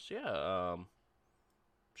guess, yeah.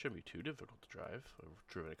 Shouldn't be too difficult to drive. I've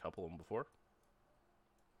driven a couple of them before.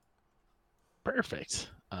 Perfect.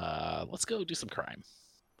 Let's go do some crime.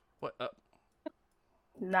 What?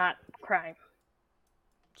 Not crime.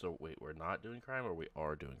 So wait, we're not doing crime, or we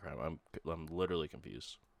are doing crime? I'm literally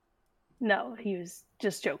confused. No, he was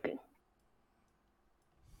just joking.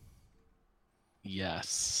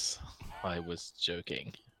 Yes, I was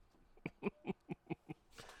joking.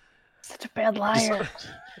 Such a bad liar.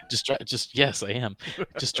 Just yes, I am.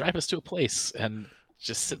 Just drive us to a place and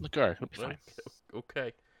just sit in the car. It'll be fine.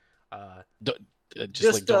 Okay.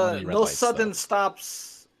 Just don't run any red no lights, sudden though.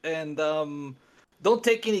 stops, and don't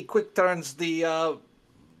take any quick turns. The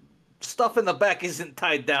stuff in the back isn't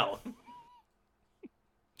tied down.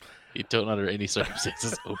 You don't, under any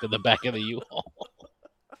circumstances, open the back of the U-Haul.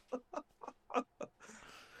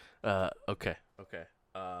 Okay.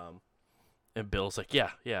 And Bill's like,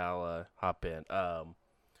 yeah, I'll hop in.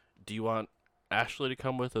 Do you want Ashley to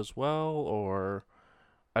come with as well, or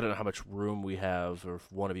I don't know how much room we have, or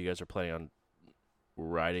if one of you guys are planning on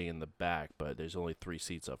riding in the back, but there's only 3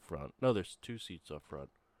 seats up front. No, there's 2 seats up front.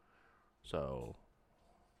 So,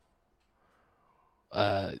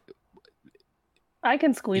 I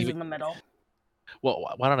can squeeze in the middle. Well,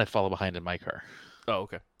 why don't I follow behind in my car? oh,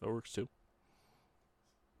 okay, that works too.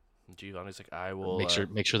 Giovanni's like, I will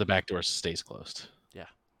Make sure the back door stays closed.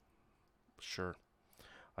 Sure.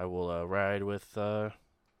 I will ride with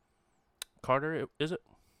Carter, is it?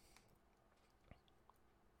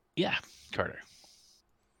 Yeah, Carter.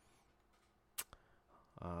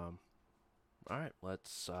 All right,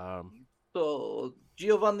 let's So,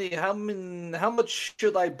 Giovanni, how much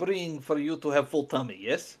should I bring for you to have full tummy?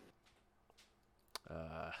 Yes.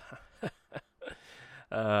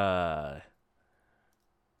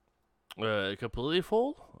 Completely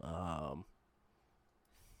full.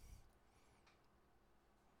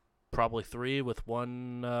 Probably 3 with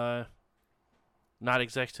one. Not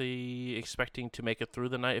exactly expecting to make it through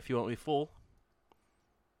the night if you want me full.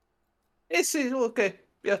 Yes, okay.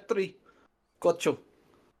 Yeah, 3. Got you.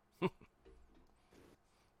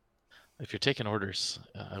 If you're taking orders,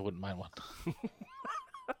 I wouldn't mind one.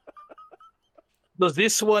 Does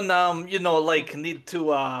this one, like need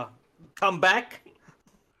to come back?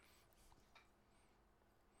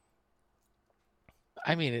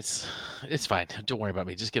 I mean, it's fine. Don't worry about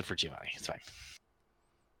me. Just get it for Giovanni. It's fine.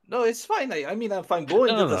 No, it's fine. I mean, if I'm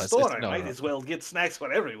going to the store, I no, might as well get snacks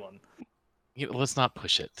for everyone. Let's not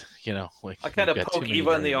push it. Like I kind of we've got too poke many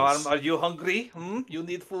Eva in the arm. variables. Are you hungry? You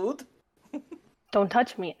need food? Don't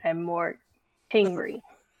touch me. I'm more hangry.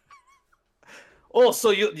 Oh, so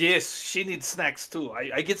yes, she needs snacks too.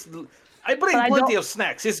 I bring But I plenty don't- of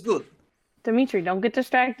snacks. It's good. Dimitri, don't get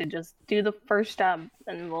distracted. Just do the first job,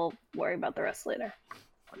 and we'll worry about the rest later.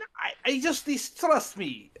 I just trust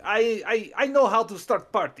me. I know how to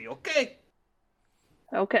start party. Okay.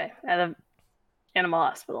 Okay, at an animal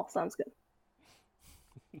hospital. Sounds good.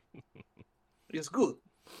 It's good.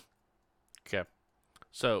 Okay.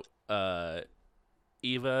 So,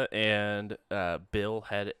 Eva and Bill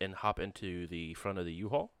head and hop into the front of the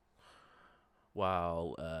U-Haul,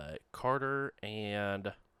 while Carter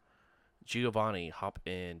and Giovanni hop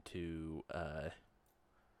into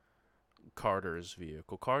Carter's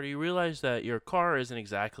vehicle. Carter, you realize that your car isn't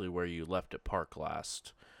exactly where you left it parked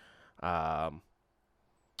last.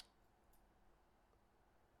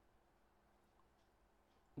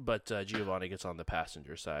 But Giovanni gets on the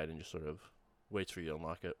passenger side and just sort of waits for you to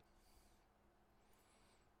unlock it.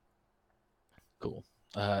 Cool.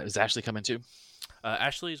 Is Ashley coming too?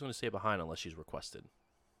 Ashley is going to stay behind unless she's requested.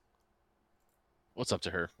 What's up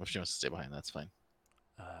to her? If she wants to stay behind, that's fine.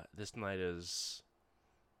 This night is,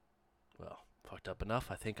 well, fucked up enough.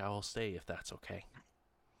 I think I will stay if that's okay.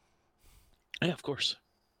 Yeah, of course.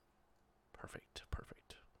 Perfect.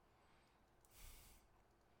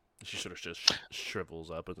 She sort of just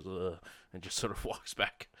shrivels up and just sort of walks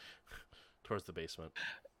back towards the basement.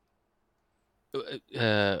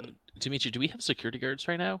 Dimitri, do we have security guards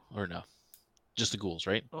right now, or no? Just the ghouls,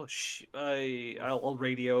 right? Oh, I'll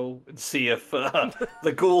radio and see if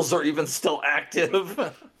the ghouls are even still active.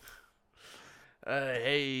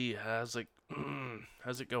 Hey, how's it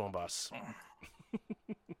going, boss?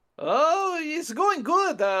 Oh, it's going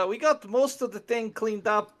good. We got most of the thing cleaned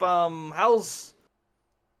up. How's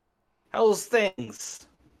things?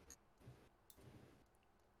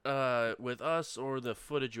 With us or the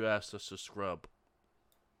footage you asked us to scrub?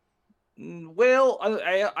 Well,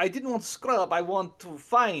 I didn't want to scrub. I want to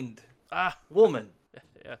find Ah, woman.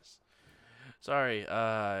 yes. Sorry.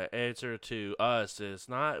 Answer to us is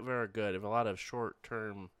not very good. Have a lot of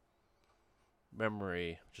short-term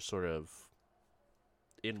memory, just sort of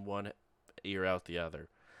in one ear out the other.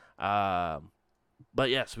 But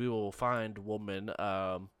yes, we will find woman.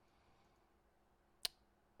 I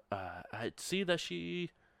see that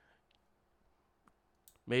she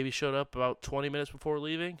maybe showed up about 20 minutes before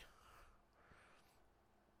leaving.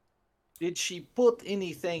 Did she put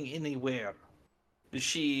anything anywhere? Did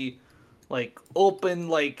she like open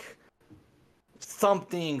like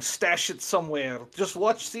something, stash it somewhere? Just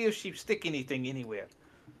watch, see if she stick anything anywhere.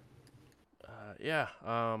 Yeah.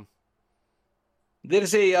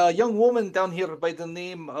 There's a young woman down here by the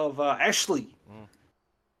name of Ashley. Mm.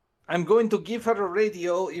 I'm going to give her a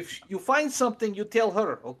radio. If you find something, you tell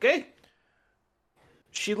her, okay?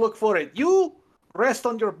 She look for it. You rest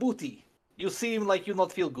on your booty. You seem like you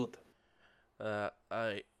not feel good.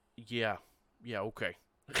 Yeah. Yeah, okay.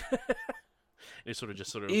 He sort of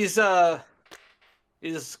just sort of.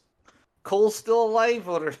 Is Cole still alive,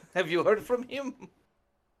 or have you heard from him?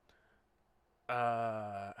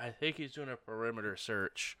 I think he's doing a perimeter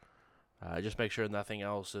search. Just make sure nothing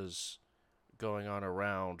else is going on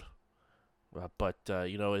around. But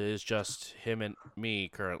it is just him and me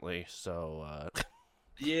currently. So.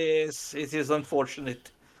 Yes, it is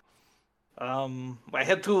unfortunate. I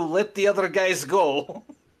had to let the other guys go.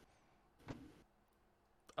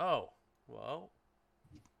 Oh, well.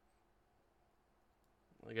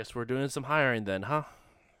 I guess we're doing some hiring then, huh?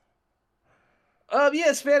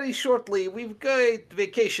 Yes, very shortly. We've got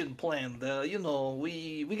vacation planned.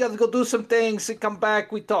 We gotta go do some things and come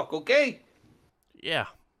back. We talk, okay? Yeah.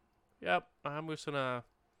 Yep. I'm just gonna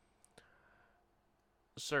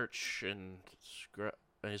search and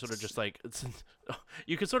and he's sort of just like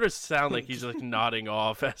you can sort of sound like he's like nodding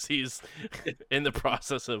off as he's in the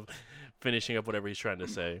process of finishing up whatever he's trying to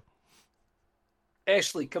say.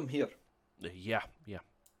 Ashley, come here. Yeah.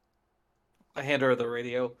 I hand her the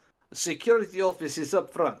radio. The security office is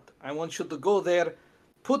up front. I want you to go there,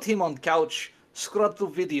 put him on couch, scrub the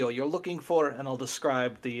video you're looking for, and I'll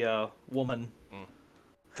describe the woman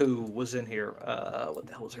who was in here. What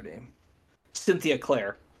the hell was her name? Cynthia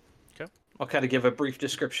Clare. Okay. I'll kind of give a brief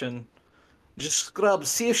description. Just scrub,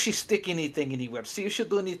 see if she stick anything anywhere. See if she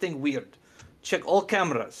do anything weird. Check all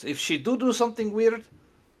cameras. If she do something weird,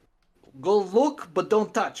 go look, but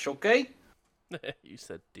don't touch, okay? You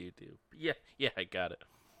said do. Yeah, I got it.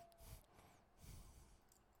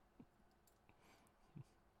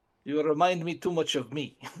 You remind me too much of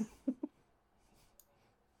me.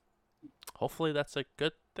 Hopefully that's a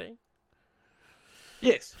good thing.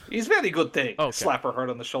 Yes, he's very good thing. Okay. Slap her hard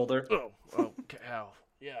on the shoulder. Oh, okay.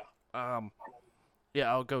 Yeah.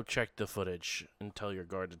 Yeah, I'll go check the footage and tell your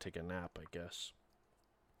guard to take a nap, I guess.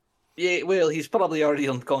 Yeah, well, he's probably already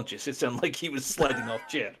unconscious. It sounded like he was sliding off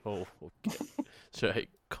chair. Oh, okay. Should I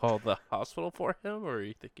call the hospital for him, or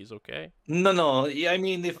you think he's okay? No. I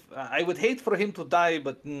mean, if I would hate for him to die,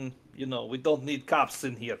 but we don't need cops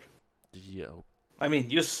in here. Yeah. I mean,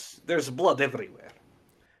 there's blood everywhere.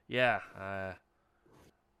 Yeah.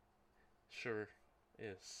 Sure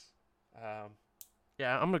is.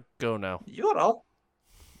 Yeah, I'm gonna go now. You're up.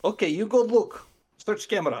 Okay, you go look. Search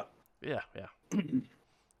camera. Yeah.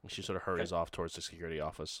 She sort of hurries off towards the security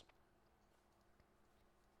office.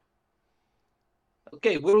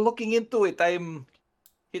 Okay, we're looking into it. I'm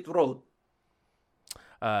hit road.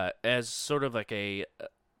 As sort of like a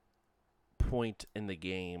point in the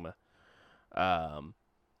game,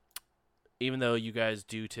 even though you guys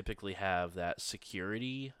do typically have that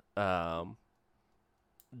security dot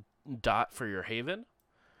for your haven,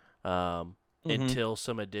 until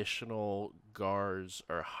some additional guards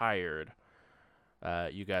are hired,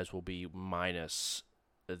 you guys will be minus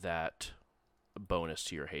that bonus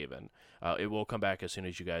to your haven. It will come back as soon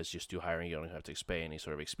as you guys just do hiring. You don't have to pay any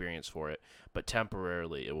sort of experience for it, but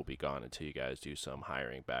temporarily it will be gone until you guys do some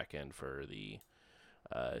hiring back end for the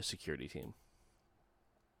security team.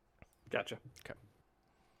 Gotcha. Okay.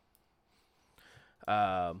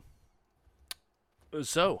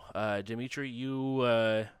 So, Dimitri, you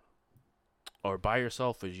are by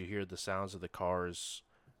yourself as you hear the sounds of the cars,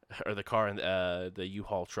 or the car and the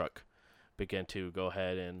U-Haul truck begin to go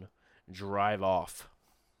ahead and drive off.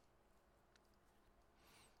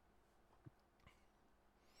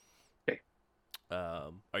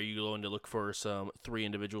 Are you going to look for some 3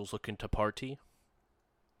 individuals looking to party?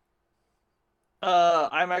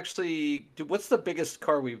 I'm actually. What's the biggest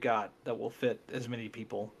car we've got that will fit as many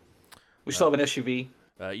people? We still have an SUV.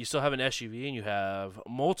 You still have an SUV, and you have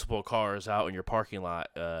multiple cars out in your parking lot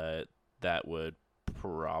that would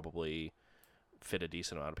probably fit a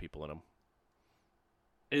decent amount of people in them.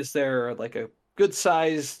 Is there like a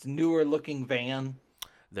good-sized, newer-looking van?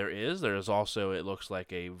 There is. There is also, it looks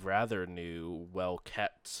like a rather new,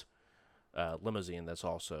 well-kept limousine that's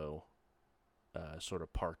also sort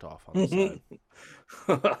of parked off on the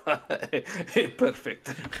side.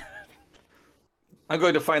 Perfect. I'm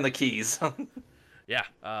going to find the keys. Yeah.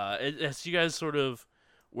 As you guys sort of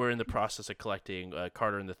were in the process of collecting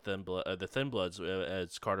Carter and the Thin Bloods,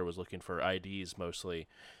 as Carter was looking for IDs mostly,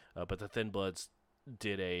 but the Thin Bloods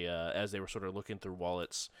did as they were sort of looking through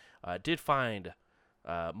wallets, did find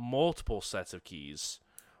multiple sets of keys,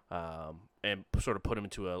 and sort of put them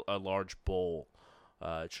into a large bowl,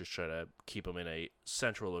 just try to keep them in a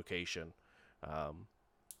central location.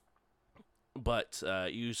 But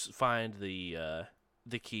you find the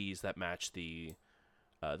keys that match the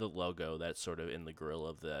logo that's sort of in the grill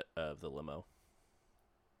of the limo.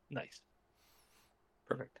 Nice.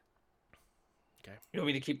 Perfect. Okay. You want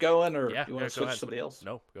me to keep going, or Yeah, you want yeah, to go switch ahead. to somebody else?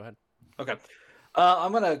 No, go ahead. Okay.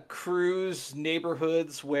 I'm gonna cruise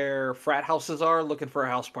neighborhoods where frat houses are, looking for a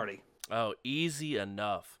house party. Oh, easy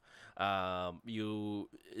enough.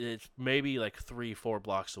 It's maybe like 3-4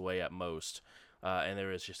 blocks away at most, and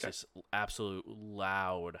there is just this absolute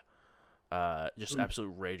loud,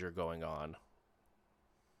 absolute rager going on.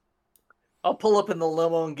 I'll pull up in the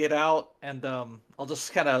limo and get out, and I'll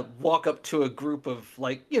just kind of walk up to a group of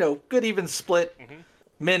good even split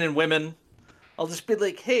men and women. I'll just be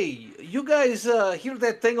like, "Hey, you guys hear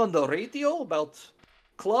that thing on the radio about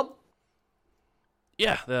club?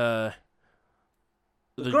 Yeah, The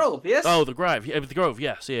Grove, yes? Oh, the Grove. Yeah, the Grove.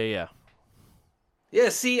 Yes, yeah. Yeah,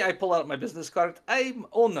 see, I pull out my business card. I'm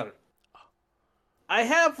owner. I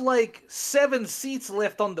have like 7 seats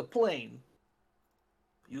left on the plane.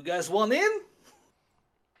 You guys want in?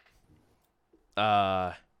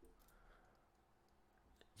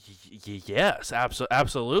 Yes,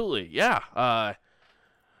 absolutely. Yeah.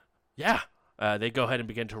 Yeah. They go ahead and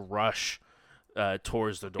begin to rush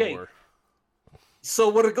towards the door. Okay. So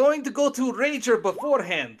we're going to go to Rager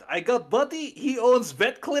beforehand. I got Buddy. He owns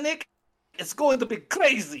vet clinic. It's going to be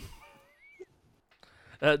crazy.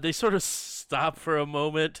 They sort of stop for a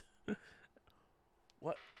moment.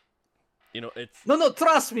 What? It's... No,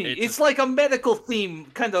 trust me. It's like a medical theme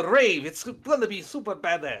kind of rave. It's going to be super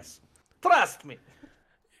badass. Trust me.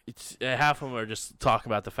 It's half of them are just talking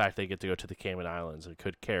about the fact they get to go to the Cayman Islands and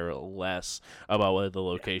could care less about what the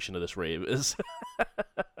location of this rave is.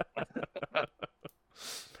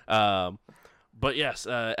 But yes,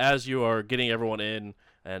 as you are getting everyone in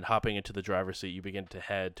and hopping into the driver's seat, you begin to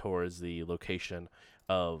head towards the location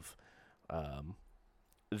of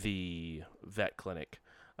the vet clinic.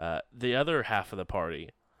 The other half of the party,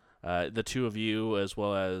 the two of you, as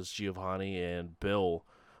well as Giovanni and Bill,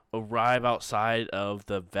 arrive outside of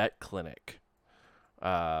the vet clinic.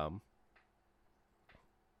 Is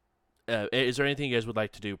there anything you guys would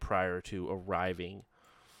like to do prior to arriving?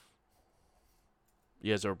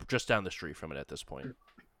 You guys are just down the street from it at this point.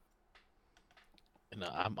 No,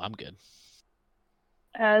 I'm good.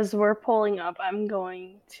 As we're pulling up, I'm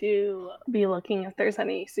going to be looking if there's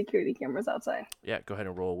any security cameras outside. Yeah, go ahead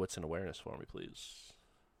and roll wits and awareness for me, please.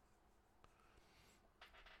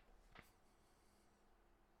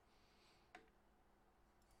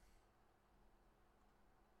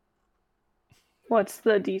 What's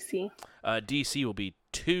the DC? DC will be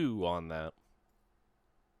 2 on that.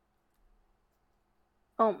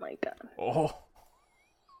 Oh my god. Oh.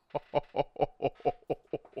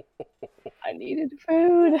 I needed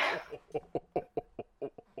food.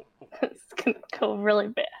 It's gonna go really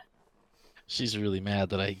bad. She's really mad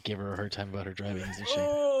that I gave her a hard time about her driving, isn't she?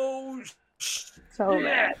 Oh, So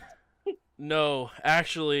bad. No,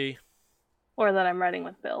 actually, Or that I'm riding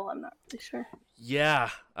with Bill, I'm not really sure. yeah.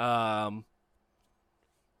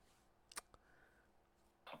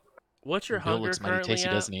 What's your Bill hunger looks mighty currently tasty,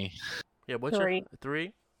 at? doesn't he? Yeah, what's 3. your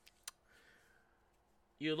 3?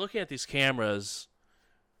 You're looking at these cameras,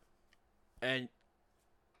 and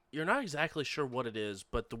you're not exactly sure what it is,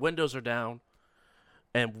 but the windows are down,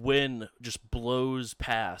 and wind just blows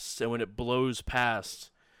past. And when it blows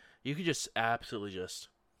past, you can just absolutely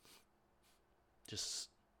just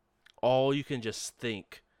all you can just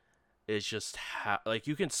think is just how, like,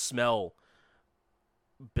 you can smell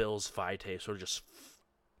Bill's vitae sort of just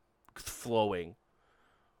flowing,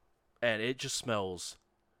 and it just smells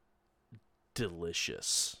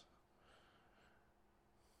delicious.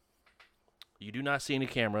 You do not see any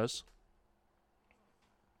cameras.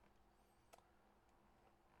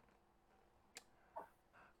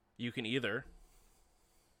 You can either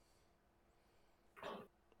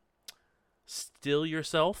still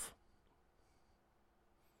yourself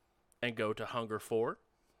and go to Hunger 4,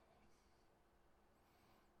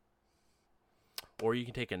 or you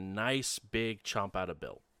can take a nice big chomp out of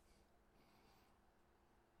Bill.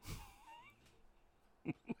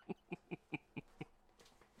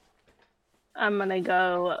 I'm gonna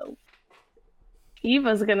go.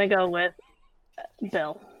 Eva's gonna go with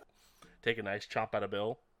Bill. Take a nice chomp out of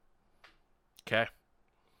Bill. Okay.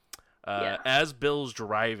 Yeah. As Bill's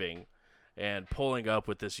driving and pulling up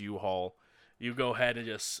with this U-Haul, you go ahead and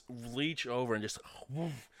just reach over and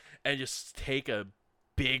just take a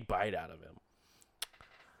big bite out of him.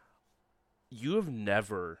 You have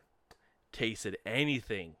never tasted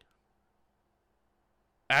anything.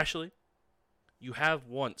 Actually, you have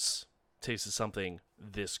once tasted something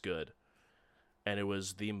this good, and it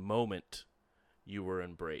was the moment you were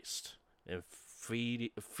embraced and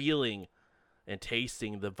feeling and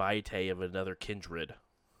tasting the vitae of another kindred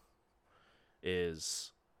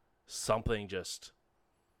is something just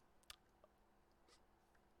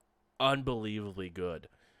unbelievably good.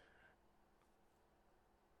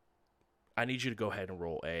 I need you to go ahead and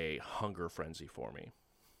roll a hunger frenzy for me.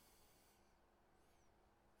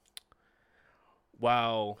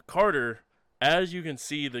 While Carter, as you can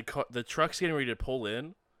see, the truck's getting ready to pull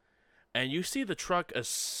in, and you see the truck,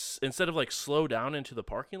 instead of like slow down into the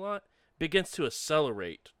parking lot, begins to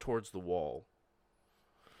accelerate towards the wall.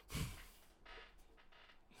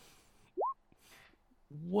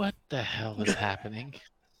 What the hell is happening?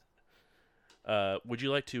 Would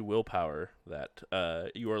you like to willpower that?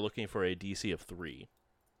 You are looking for a DC of 3.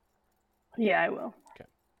 Yeah, I will. Okay.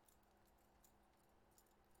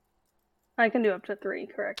 I can do up to 3,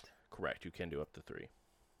 correct? Correct. You can do up to 3.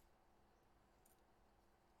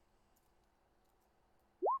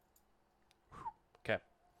 Okay.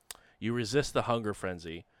 You resist the hunger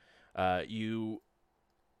frenzy. You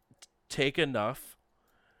take enough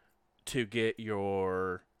to get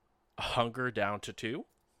your hunger down to 2.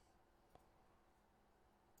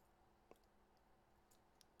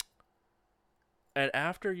 And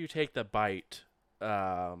after you take the bite,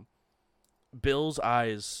 Bill's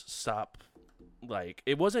eyes stop. Like,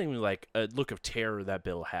 it wasn't even like a look of terror that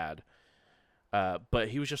Bill had, but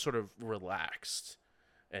he was just sort of relaxed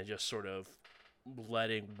and just sort of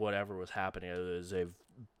letting whatever was happening. It was a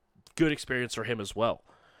good experience for him as well.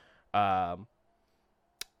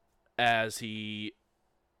 As he,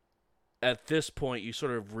 at this point, you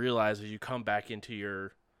sort of realize as you come back into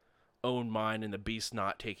your own mind and the beast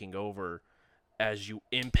not taking over, as you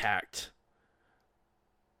impact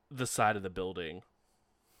the side of the building.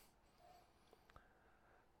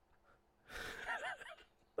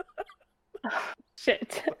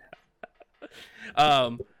 Shit.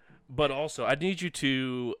 But also, I need you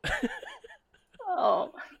to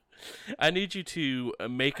Oh, I need you to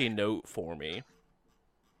make a note for me.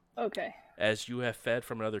 okay. As you have fed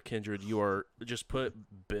from another kindred, you are just put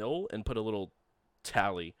Bill and put a little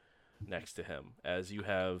tally next to him, as you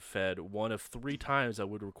have fed one of 3 times that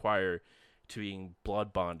would require to being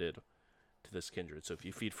blood bonded to this kindred. So if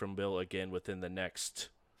you feed from Bill again within the next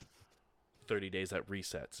 30 days, that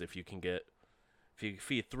resets. If you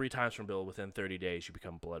feed 3 times from Bill within 30 days, you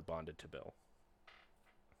become blood bonded to Bill.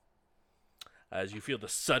 As you feel the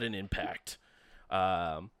sudden impact,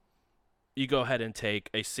 you go ahead and take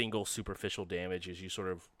a single superficial damage as you sort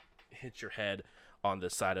of hit your head on the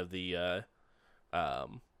side of the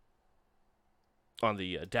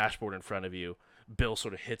dashboard in front of you. Bill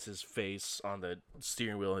sort of hits his face on the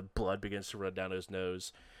steering wheel and blood begins to run down his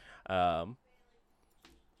nose. And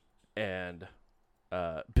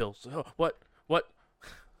Bill's, oh, what?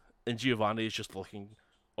 And Giovanni is just looking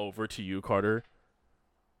over to you, Carter.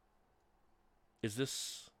 Is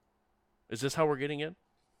this how we're getting in?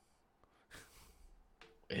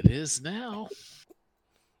 It is now.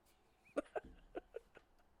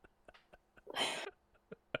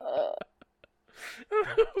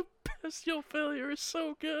 Bestial failure is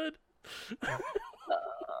so good.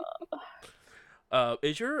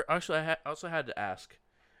 Actually, I also had to ask,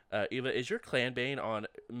 Eva, is your clan bane on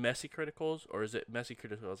messy criticals, or is it messy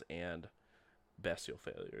criticals and bestial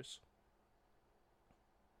failures?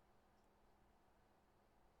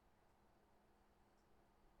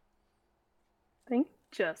 I think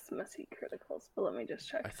just messy criticals, but let me just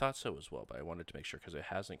check. I thought so as well, but I wanted to make sure because it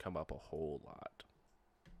hasn't come up a whole lot.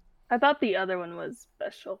 I thought the other one was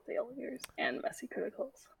special failures and messy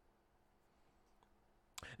criticals.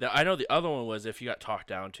 Now, I know the other one was if you got talked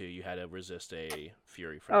down to, you had to resist a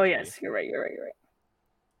fury frenzy. Oh yes, you're right.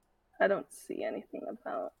 I don't see anything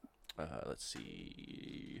about. Let's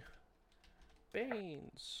see.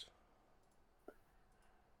 Banes.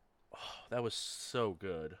 Oh, that was so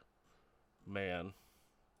good. Man.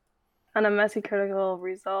 On a messy critical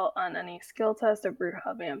result on any skill test, a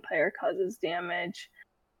Bruja vampire causes damage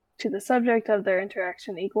to the subject of their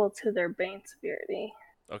interaction equal to their bane severity.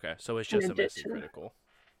 Okay, so it's In just a messy addition. critical.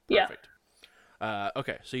 Yeah. Perfect.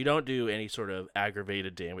 Okay, so you don't do any sort of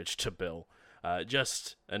aggravated damage to Bill,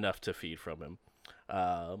 just enough to feed from him,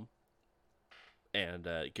 and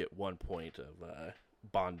get 1 point of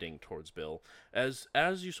bonding towards Bill. As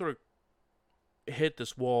you sort of hit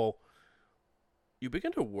this wall, you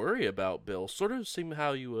begin to worry about Bill. Sort of seem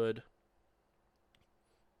how you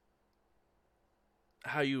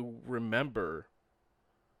remember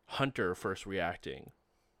Hunter first reacting.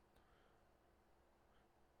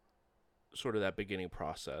 Sort of that beginning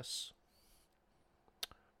process.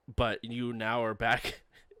 But you now are back.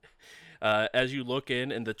 As you look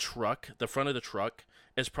in the truck, the front of the truck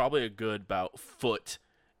is probably a good about foot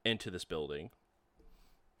into this building.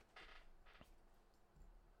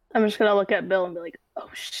 I'm just gonna look at Bill and be like, "Oh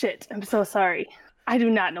shit! I'm so sorry. I do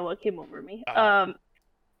not know what came over me." I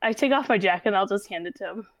take off my jacket and I'll just hand it to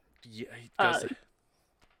him. Yeah, he does.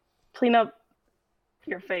 Clean up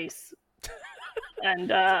your face.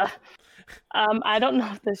 And I don't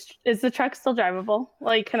know if this is the truck still drivable.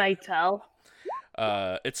 Like, can I tell?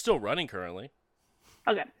 It's still running currently.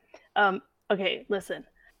 Okay. Okay. Listen,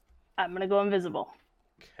 I'm gonna go invisible.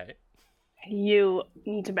 Okay. You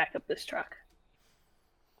need to back up this truck.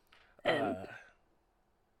 And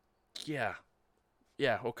Yeah.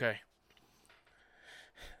 Okay.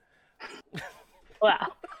 wow.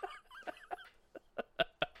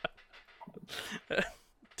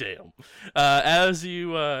 Damn. As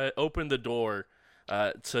you open the door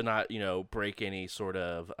to not, break any sort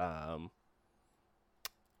of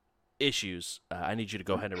issues, I need you to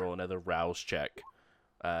go ahead and roll another rouse check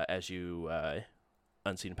as you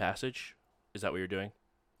unseen passage. Is that what you're doing?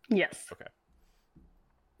 Yes. Okay.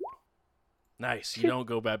 Nice. You don't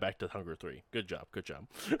go back to Hunger 3. Good job.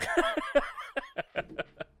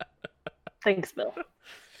 Thanks, Bill.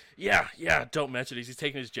 Yeah. Don't mention it. He's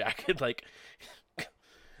taking his jacket,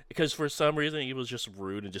 because for some reason he was just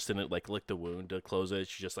rude and just didn't lick the wound to close it.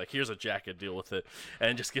 She's just like, here's a jacket, deal with it,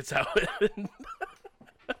 and just gets out.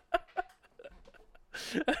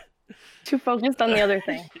 Too focused on the other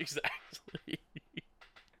thing. Exactly.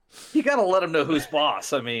 You gotta let him know who's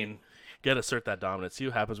boss. I mean, Gotta assert that dominance. See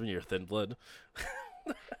what happens when you're thin blood.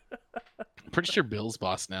 I'm pretty sure Bill's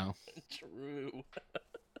boss now. True.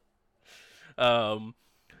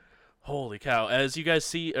 Holy cow! As you guys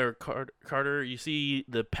see, or Carter, you see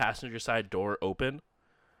the passenger side door open,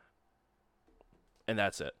 and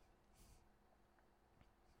that's it.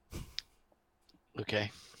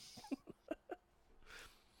 Okay.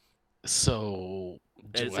 So,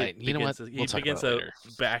 You know what? He begins to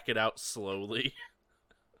back it out slowly,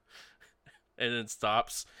 and then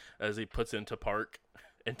stops as he puts into park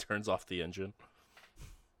and turns off the engine.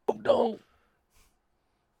 Oh no!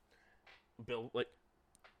 Bill,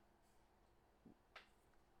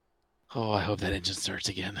 Oh, I hope that engine starts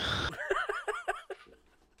again.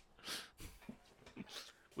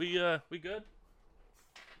 we good?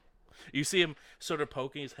 You see him sort of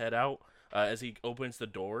poking his head out as he opens the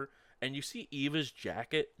door, and you see Eva's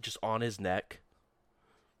jacket just on his neck.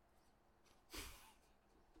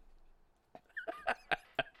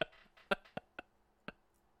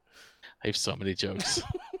 I have so many jokes.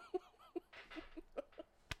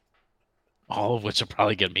 All of which will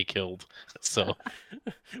probably get me killed. So,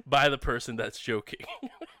 by the person that's joking.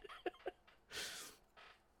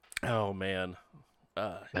 Oh man.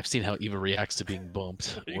 I've seen how Eva reacts to being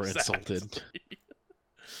bumped or insulted.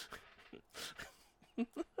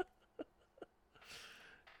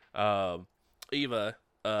 Eva,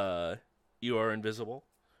 you are invisible.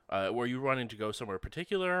 Were you running to go somewhere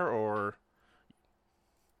particular, or?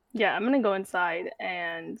 Yeah, I'm gonna go inside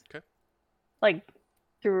and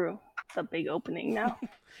through the big opening now.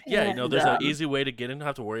 Yeah, and, there's an easy way to get in. Don't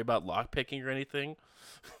have to worry about lock picking or anything.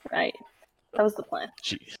 Right. That was the plan.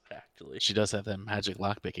 She does have that magic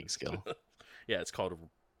lockpicking skill. Yeah, it's called a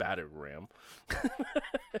batter ram.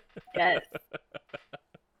 Yes.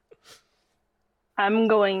 I'm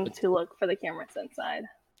going to look for the cameras inside.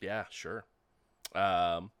 Yeah, sure.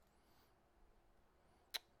 You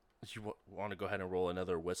want to go ahead and roll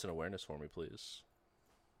another wits and awareness for me, please?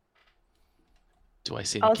 Do I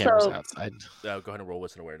see any cameras outside? Go ahead and roll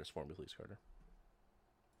wits and awareness for me, please, Carter.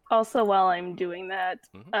 Also, while I'm doing that,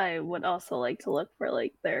 Mhm. I would also like to look for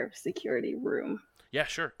like their security room. Yeah,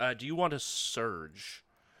 sure. Do you want to surge?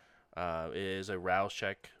 It is a rouse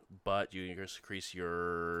check, but you increase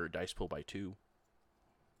your dice pool by 2.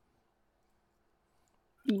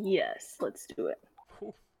 Yes, let's do it.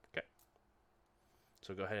 Whew. Okay.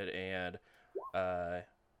 So go ahead and uh,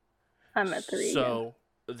 I'm at 3 again. so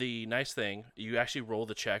the nice thing, you actually roll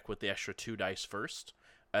the check with the extra 2 dice first,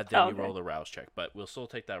 and then Oh, you okay. roll the rouse check. But we'll still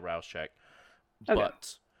take that rouse check. Okay.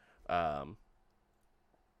 But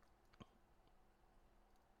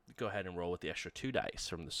go ahead and roll with the extra 2 dice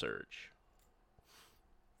from the surge.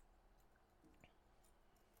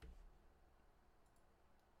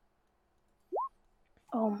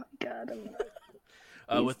 Oh my god, these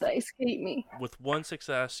With dice hate me. with 1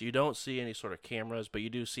 success, you don't see any sort of cameras, but you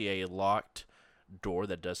do see a locked door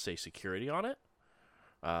that does say security on it.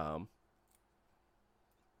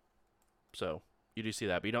 So you do see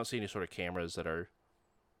that, but you don't see any sort of cameras that are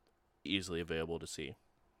easily available to see.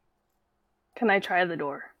 Can I try the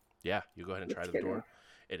door? Yeah, you go ahead and try Let's the get door. in.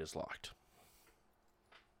 It is locked.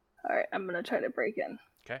 Alright, I'm gonna try to break in.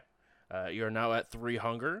 Okay. You're now at 3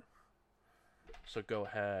 hunger. So go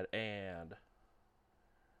ahead and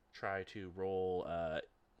try to roll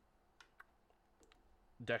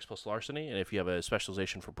Dex plus larceny, and if you have a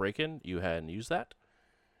specialization for break-in, you ahead and use that.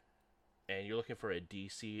 And you're looking for a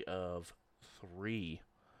DC of 3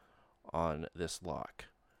 on this lock.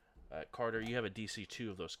 Carter, you have a DC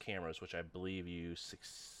 2 of those cameras, which I believe you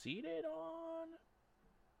succeeded on.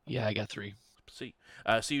 Yeah, I got 3. See,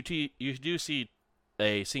 so you do see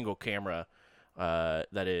a single camera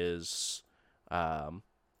that is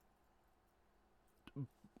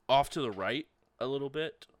off to the right a little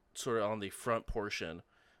bit, sort of on the front portion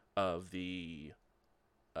of the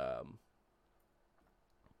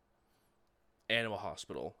animal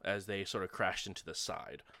hospital as they sort of crashed into the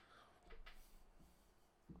side.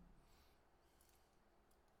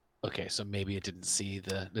 Okay, so maybe it didn't see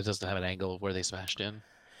it doesn't have an angle of where they smashed in.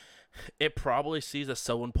 It probably sees that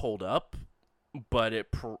someone pulled up, but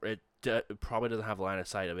it probably doesn't have line of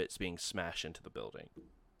sight of it's being smashed into the building.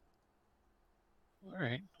 All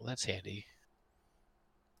right, well that's handy.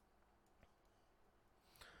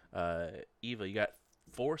 Eva, you got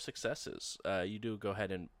 4 successes. You do go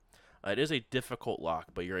ahead and it is a difficult lock,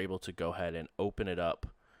 but you're able to go ahead and open it up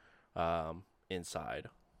inside,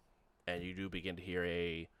 and you do begin to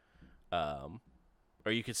hear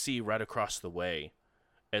or you can see right across the way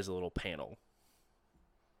as a little panel,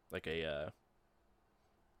 like a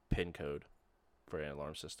pin code for an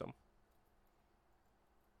alarm system.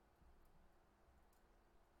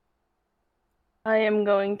 I am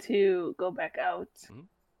going to go back out, Mhm.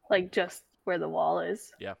 like just where the wall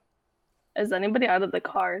is. Yeah. Is anybody out of the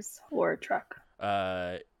cars or truck?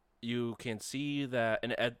 You can see that,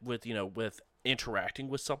 and with interacting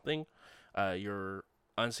with something, your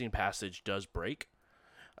unseen passage does break.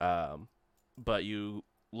 But you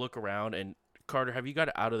look around, and Carter, have you got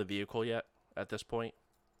out of the vehicle yet at this point?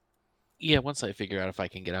 Yeah, once I figure out if I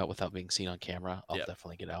can get out without being seen on camera, I'll Yep.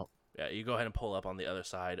 definitely get out. Yeah, you go ahead and pull up on the other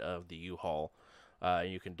side of the U-Haul,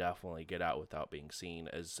 and you can definitely get out without being seen.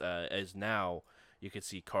 As now you can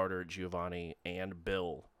see Carter, Giovanni, and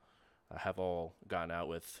Bill have all gotten out,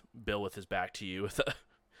 with Bill with his back to you with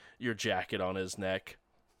your jacket on his neck.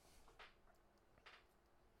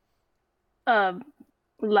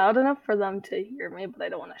 Loud enough for them to hear me, but I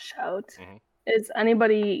don't want to shout. Mhm. Is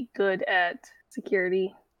anybody good at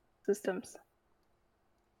security systems?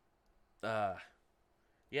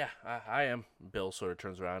 Yeah, I am. Bill sort of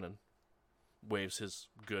turns around and waves his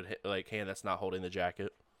good hand that's not holding the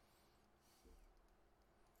jacket.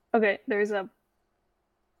 Okay, there's a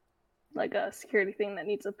security thing that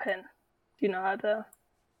needs a pin. Do you know how to?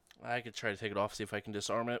 I could try to take it off, see if I can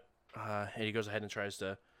disarm it. And he goes ahead and tries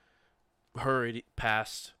to hurry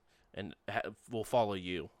past, and will follow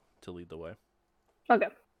you to lead the way. Okay.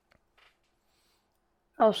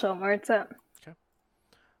 I'll show him where it's at.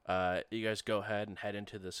 You guys go ahead and head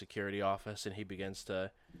into the security office, and he begins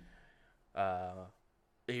to.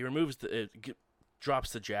 He removes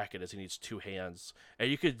drops the jacket as he needs 2 hands, and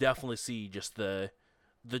you could definitely see just the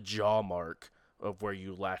jaw mark of where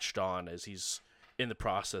you latched on as he's in the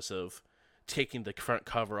process of taking the front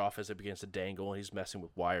cover off as it begins to dangle, and he's messing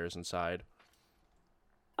with wires inside.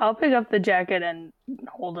 I'll pick up the jacket and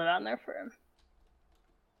hold it on there for him.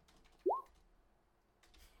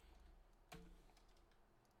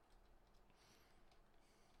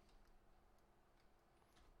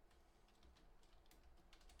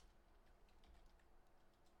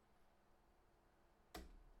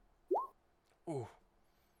 Ooh.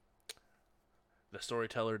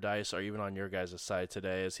 storyteller dice are even on your guys' side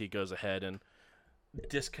today as he goes ahead and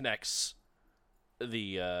disconnects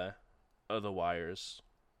the wires.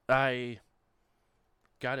 I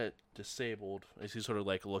got it disabled as he's sort of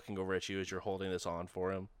like looking over at you as you're holding this on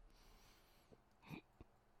for him.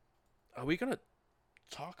 Are we gonna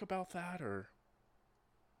talk about that, or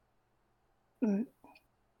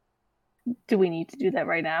Do we need to do that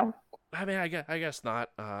right now? I mean, I guess not.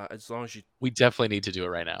 As long as you We definitely need to do it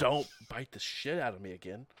right now. don't bite the shit out of me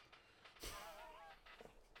again.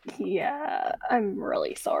 Yeah, I'm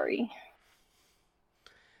really sorry.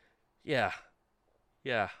 Yeah.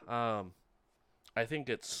 I think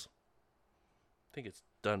it's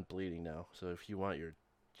done bleeding now. So if you want your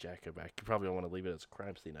jacket back, you probably don't want to leave it as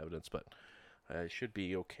crime scene evidence, but it should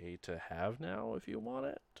be okay to have now if you want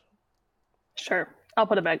it. Sure, I'll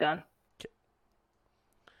put it back on.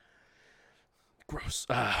 Gross.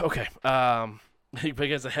 Okay. He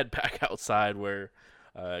begins to head back outside where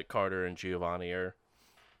Carter and Giovanni are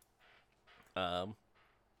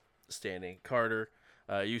standing. Carter,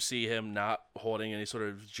 you see him not holding any sort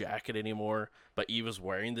of jacket anymore, but Eva's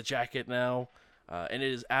wearing the jacket now, and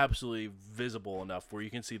it is absolutely visible enough where you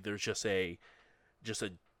can see there's just a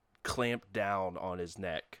clamp down on his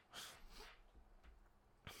neck.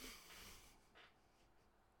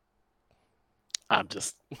 I'm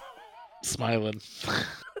just smiling.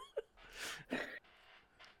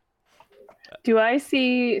 Do I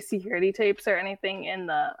see security tapes or anything in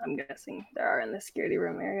the? I'm guessing there are in the security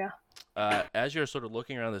room area. As you're sort of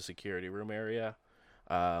looking around the security room area,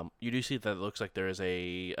 you do see that it looks like there is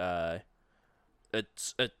a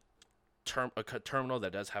terminal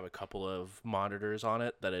that does have a couple of monitors on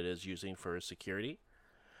it that it is using for security.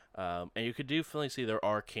 And you could definitely see there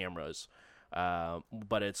are cameras,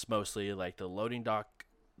 but it's mostly like the loading dock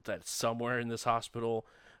that's somewhere in this hospital,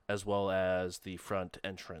 as well as the front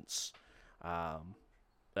entrance.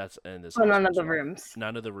 That's in this. Oh, none of hospital. the rooms.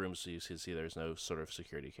 None of the rooms, so you can see there's no sort of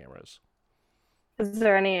security cameras. Is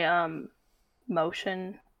there any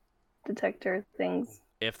motion detector things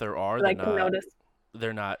If there are, that I can notice?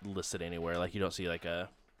 They're not listed anywhere. Like, you don't see like a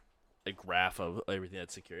graph of everything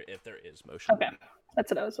that's secure. If there is motion. Okay,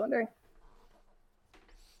 that's what I was wondering.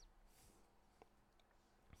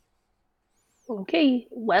 Okay,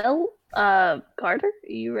 well, Carter,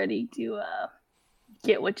 are you ready to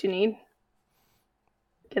get what you need?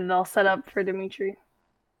 Get it all set up for Dimitri.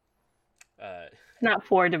 Not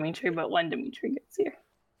for Dimitri, but when Dimitri gets here.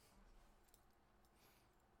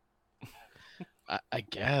 I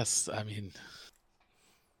guess. I mean,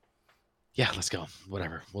 yeah, let's go.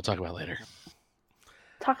 Whatever. We'll talk about it later.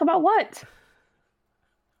 Talk about what?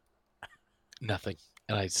 Nothing.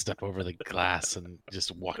 And I step over the glass and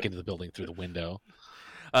just walk into the building through the window.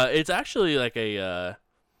 It's actually like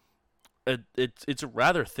it's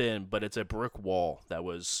rather thin, but it's a brick wall that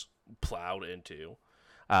was plowed into.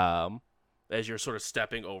 As you're sort of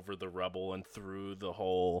stepping over the rubble and through the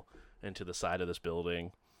hole into the side of this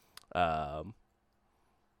building. And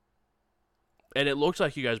it looks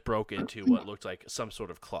like you guys broke into what looked like some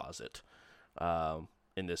sort of closet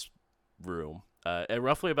in this room. At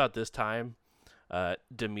roughly about this time,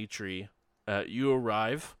 Dimitri, you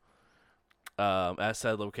arrive at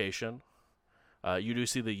said location. You do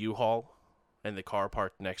see the U-Haul and the car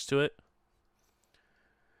parked next to it.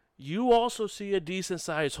 You also see a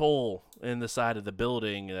decent-sized hole in the side of the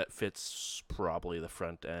building that fits probably the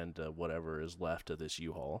front end of whatever is left of this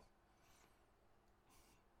U-Haul.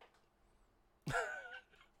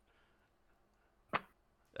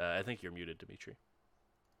 I think you're muted, Dimitri.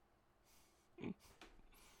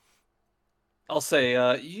 I'll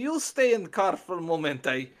say, you stay in the car for a moment.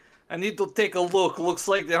 I need to take a look. Looks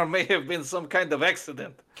like there may have been some kind of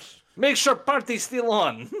accident. Make sure party's still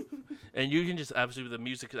on. And you can just absolutely, the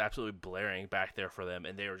music is absolutely blaring back there for them,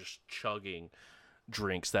 and they are just chugging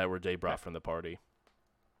drinks that they brought from the party.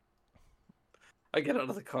 I get out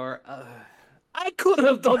of the car. I could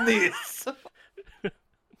have done this.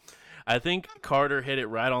 I think Carter hit it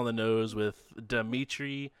right on the nose with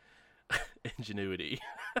Dimitri ingenuity.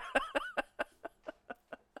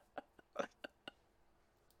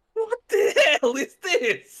 What the hell is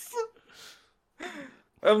this?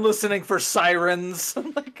 I'm listening for sirens.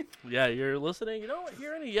 Like, Yeah, you're listening. You don't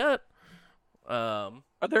hear any yet. are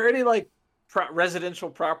there any like residential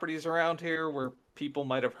properties around here where people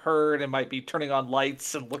might have heard and might be turning on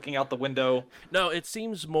lights and looking out the window? No, it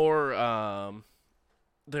seems more.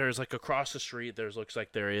 There's like across the street. Looks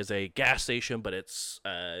like there is a gas station, but it's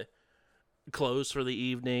closed for the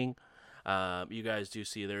evening. You guys do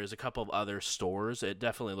see there is a couple of other stores. It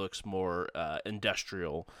definitely looks more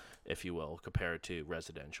industrial, if you will, compared to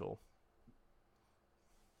residential.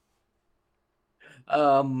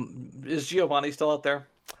 Is Giovanni still out there?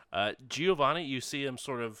 Giovanni, you see him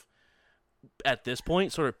sort of at this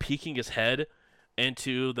point, sort of peeking his head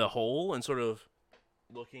into the hole and sort of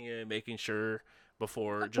looking at it, making sure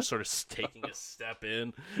before just sort of taking a step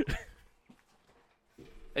in.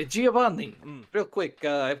 Hey, Giovanni, Mm. real quick,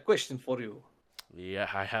 I have a question for you. Yeah,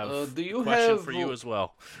 I have Do you a question have for you as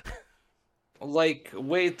well. like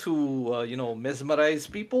way to mesmerize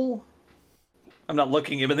people? I'm not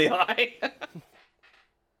looking him in the eye.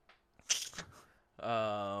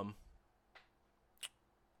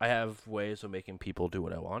 I have ways of making people do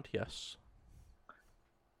what I want. Yes.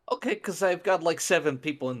 Okay, because I've got like 7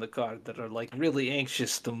 people in the car that are like really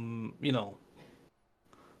anxious to,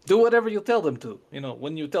 do whatever you tell them to,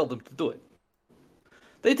 when you tell them to do it.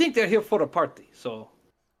 They think they're here for a party, so.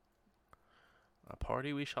 A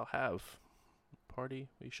party we shall have. Party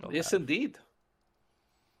we shall Yes, have. indeed.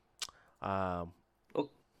 Um. Oh.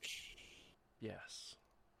 Yes.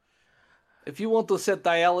 If you want to set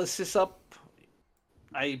dialysis up,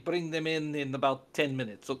 I bring them in about 10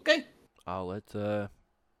 minutes, okay? I'll let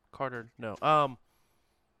Carter know.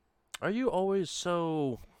 Are you always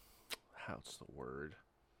so? How's the word?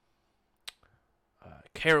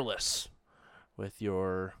 Careless with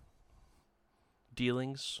your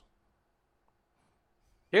dealings.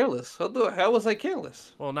 Careless? How was I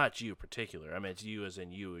careless? Well, not you in particular. I meant you as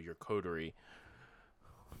in you, your coterie.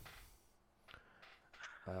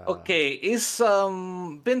 Okay, it's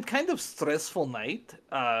been kind of stressful night,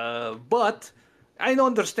 but I don't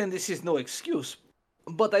understand this is no excuse.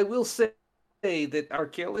 But I will say that our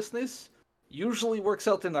carelessness usually works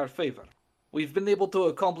out in our favor. We've been able to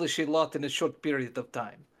accomplish a lot in a short period of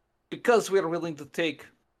time because we are willing to take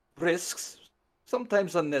risks,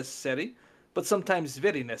 sometimes unnecessary, but sometimes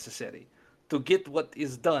very necessary, to get what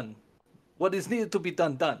is done, what is needed to be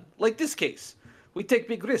done. Like this case, we take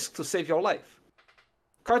big risks to save your life.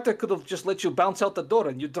 Carter could have just let you bounce out the door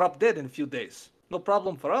and you drop dead in a few days. No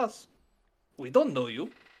problem for us. We don't know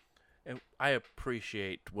you. And I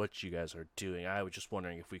appreciate what you guys are doing. I was just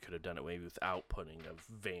wondering if we could have done it maybe without putting a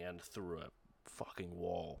van through a fucking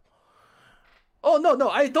wall. Oh, no,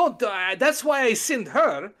 I don't. That's why I sent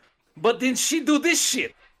her. But didn't she do this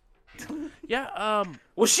shit? Yeah,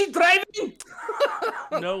 Was she driving?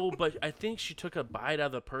 no, but I think she took a bite out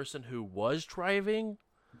of the person who was driving.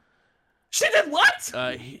 She did what?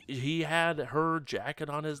 He had her jacket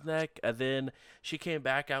on his neck, and then she came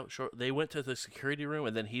back out short. They went to the security room,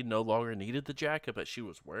 and then he no longer needed the jacket, but she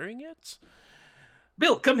was wearing it.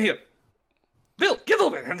 Bill, come here. Bill, get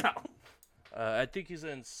over here now. I think he's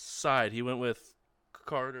inside. He went with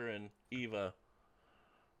Carter and Eva.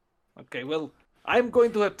 Okay, well, I'm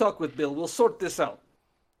going to have talk with Bill. We'll sort this out.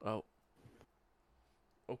 Oh.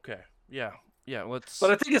 Okay. Yeah. Yeah, let's...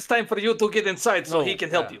 But I think it's time for you to get inside so he can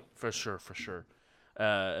help you. For sure, for sure.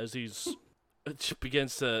 As he's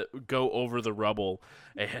begins to go over the rubble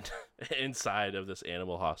and inside of this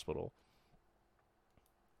animal hospital.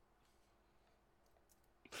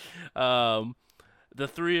 The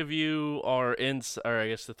three of you are in, or I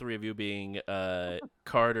guess the three of you being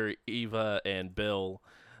Carter, Eva, and Bill.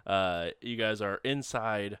 You guys are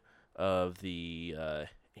inside of the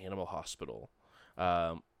animal hospital.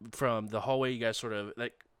 From the hallway, you guys sort of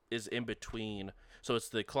like is in between. So it's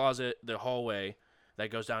the closet, the hallway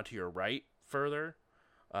that goes down to your right further.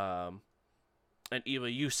 And Eva,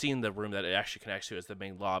 you've seen the room that it actually connects to as the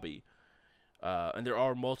main lobby. And there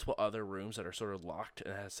are multiple other rooms that are sort of locked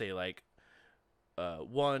and has say like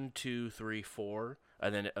 1, 2, 3, 4,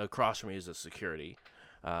 and then across from you is the security.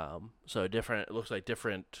 So different. It looks like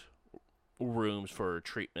different rooms for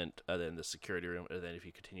treatment than the security room. And then if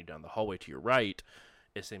you continue down the hallway to your right,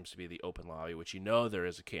 it seems to be the open lobby, which you know there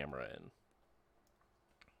is a camera in.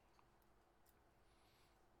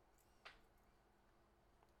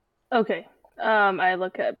 Okay. I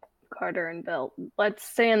look at Carter and Bill. Let's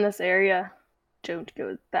stay in this area. Don't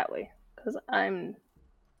go that way, because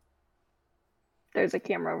there's a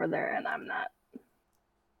camera over there, and I'm not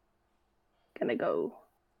gonna go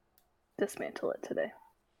dismantle it today.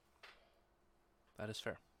 That is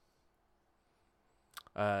fair.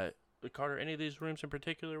 Carter, any of these rooms in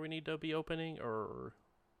particular we need to be opening, or?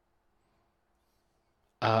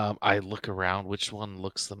 I look around. Which one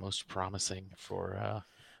looks the most promising for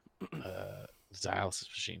dialysis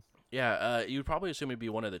machine? Yeah, you'd probably assume it'd be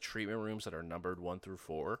one of the treatment rooms that are numbered 1 through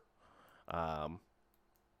 4.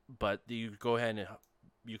 But you go ahead and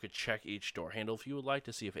you could check each door handle if you would like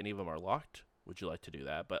to see if any of them are locked. Would you like to do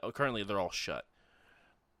that? But currently they're all shut.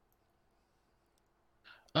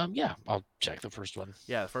 Yeah, I'll check the first one.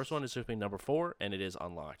 Yeah, the first one is simply number 4, and it is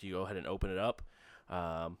unlocked. You go ahead and open it up,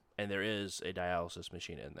 and there is a dialysis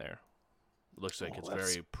machine in there. Looks like Oh, it's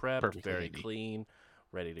that's very prepped, perfectly very handy. clean,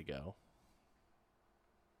 ready to go.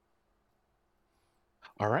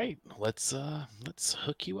 All right, let's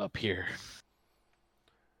hook you up here.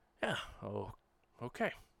 Yeah. Oh,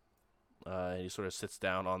 okay. And he sort of sits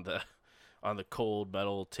down on the on the cold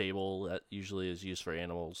metal table that usually is used for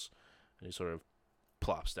animals, and he sort of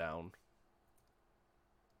plops down.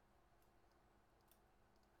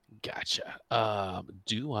 Gotcha.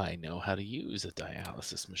 Do I know how to use a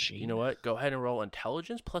dialysis machine? You know what? Go ahead and roll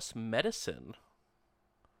intelligence plus medicine.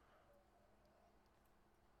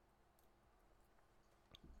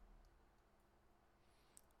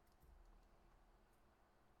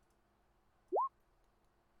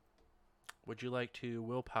 Would you like to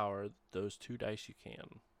willpower those 2 dice you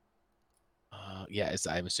can? Yeah,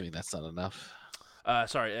 I'm assuming that's not enough.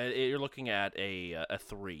 Sorry, you're looking at a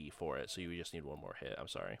 3 for it, so you just need one more hit. I'm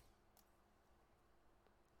sorry.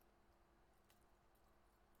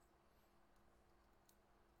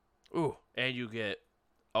 Ooh, and you get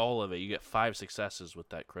all of it. You get 5 successes with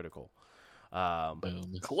that critical.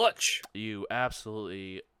 Boom. Clutch. You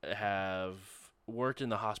absolutely have worked in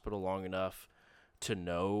the hospital long enough to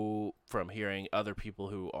know from hearing other people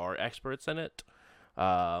who are experts in it,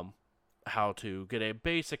 how to get a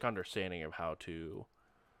basic understanding of how to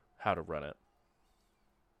run it.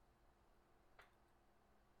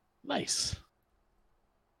 Nice.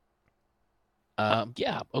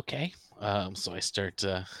 Yeah, okay. So I start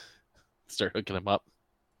hooking him up.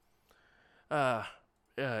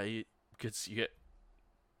 You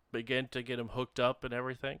begin to get him hooked up and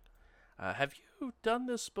everything. Have you done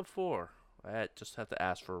this before? I just have to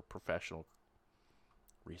ask for professional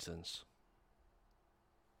reasons.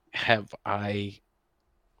 Have I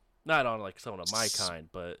Not on like someone of my kind,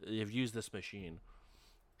 but you've used this machine.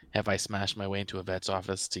 smashed my way into a vet's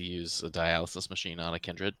office to use a dialysis machine on a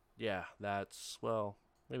kindred? Yeah, that's, well,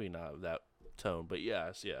 maybe not that tone, but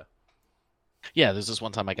yes, yeah. Yeah, there's this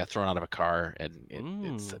one time I got thrown out of a car, and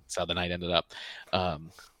it's how the night ended up.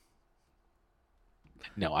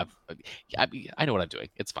 No, I know what I'm doing.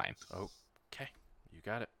 It's fine. Okay, you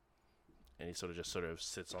got it. And he sort of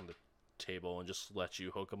sits on the table and just lets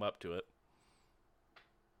you hook him up to it.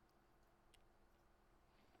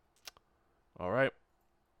 All right.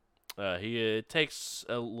 It takes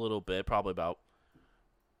a little bit, probably about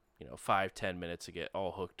 5-10 minutes to get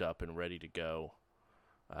all hooked up and ready to go.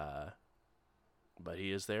 But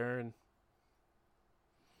he is there and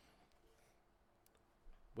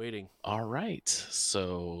waiting. All right,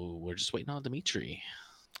 so we're just waiting on Dimitri.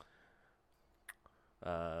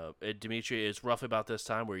 Dimitri, is roughly about this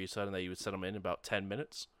time where you said that you would set him in about 10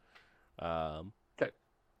 minutes. Okay.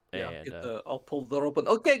 Yeah, And I'll pull the door open.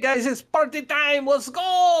 Okay, guys, it's party time. Let's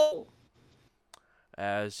go.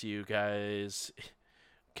 as you guys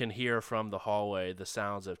can hear from the hallway, the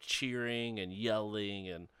sounds of cheering and yelling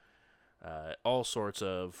and all sorts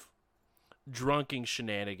of drunken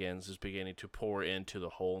shenanigans is beginning to pour into the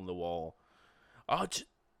hole in the wall.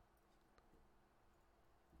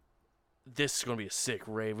 This is going to be a sick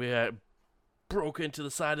rave. We broke into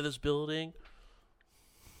the side of this building.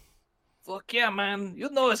 Fuck yeah, man. You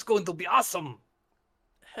know it's going to be awesome.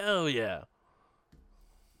 Hell yeah.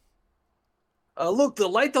 Look, the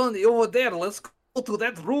light on over there. Let's go to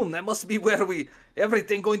that room. That must be where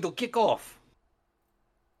everything going to kick off.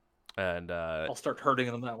 And I'll start hurting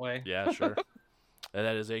them that way. yeah, sure. And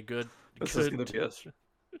that is a good. This is going to be us.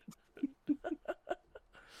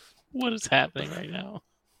 What is happening right now?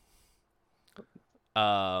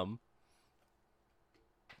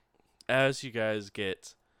 As you guys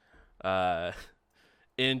get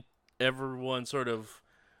in, everyone sort of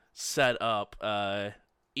set up.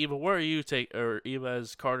 Eva, where are you Eva,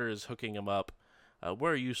 as Carter is hooking him up,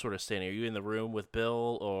 where are you sort of standing? Are you in the room with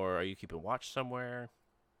Bill, or are you keeping watch somewhere?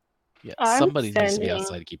 Yeah, I'm somebody needs to be standing.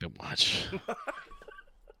 outside to keep him watch.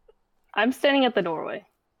 I'm standing at the doorway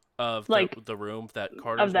Of Like, the room that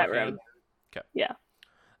Carter's of that working in? room. Okay. Yeah.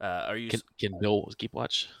 Are you? Can Bill keep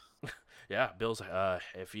watch? Yeah, Bill's like,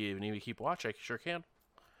 if you need me to keep watch, I sure can.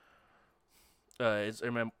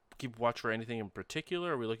 Keep watch for anything in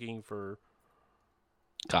particular? Are we looking for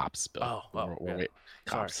Cops, Bill. Yeah. Wait.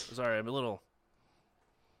 Cops. Sorry, I'm a little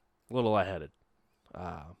lightheaded.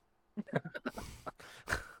 Yeah,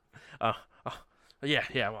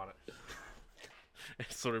 I'm on it.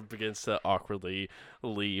 It sort of begins to awkwardly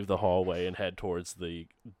leave the hallway and head towards the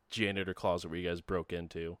janitor closet where you guys broke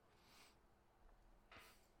into.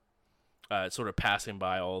 It's sort of passing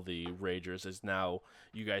by all the ragers, as now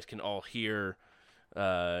you guys can all hear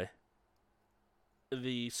the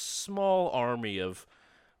small army of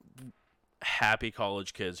happy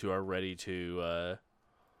college kids who are ready to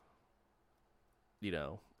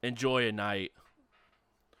enjoy a night.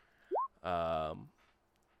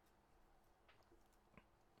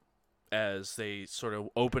 As they sort of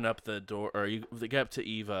open up the door, or they get up to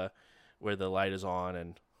Eva, where the light is on,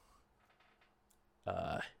 and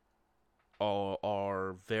all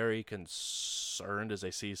are very concerned as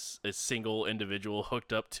they see a single individual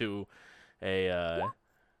hooked up to a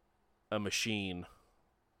machine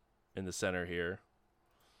in the center here.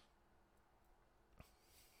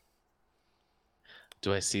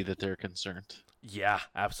 Do I see that they're concerned? Yeah,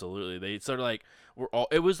 absolutely. They sort of like were all.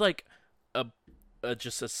 It was like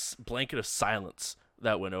just a blanket of silence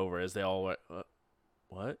that went over as they all went,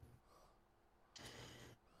 "What?"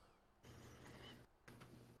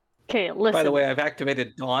 Okay, listen. By the way, I've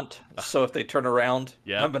activated Daunt, so if they turn around,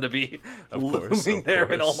 Yeah. I'm going to be Of course, looming of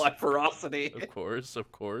there in all course. my ferocity. Of course,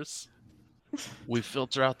 of course. We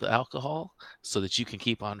filter out the alcohol so that you can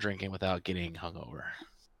keep on drinking without getting hungover.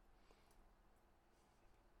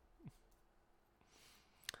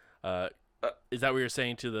 Is that what you're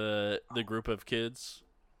saying to the group of kids?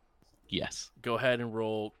 Yes. Go ahead and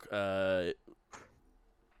roll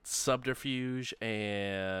subterfuge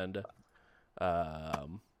and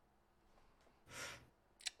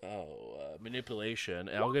manipulation.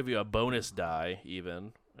 And I'll give you a bonus die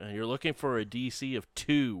even. And you're looking for a DC of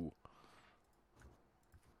 2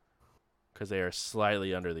 because they are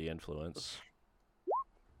slightly under the influence.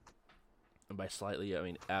 And by slightly, I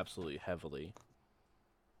mean absolutely heavily.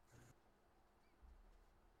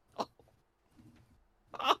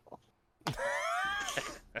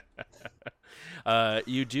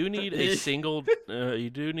 You do need a single. You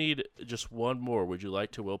do need just one more. Would you like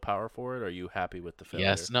to willpower for it? Or are you happy with the failure?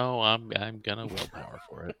 Yes. No. I'm gonna willpower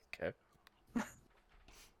for it. Okay.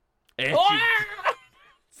 And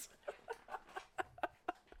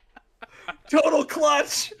Total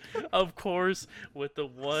clutch! of course, with the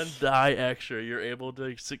 1 die extra, you're able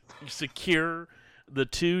to secure the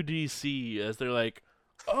 2 DC as they're like,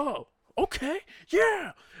 "Oh, okay,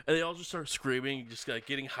 yeah," and they all just start screaming, just like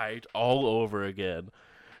getting hyped all over again.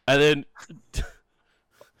 And then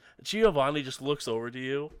Giovanni just looks over to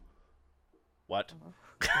you. What?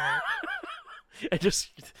 And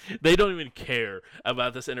they don't even care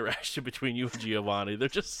about this interaction between you and Giovanni. They're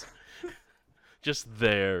just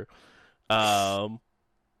there. As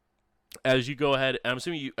you go ahead, I'm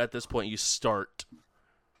assuming you at this point you start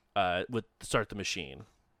start the machine.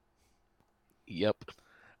 Yep.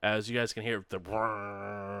 As you guys can hear the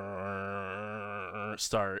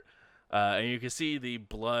start, and you can see the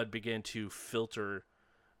blood begin to filter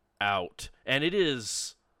out, and it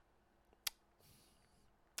is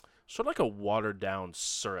sort of like a watered down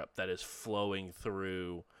syrup that is flowing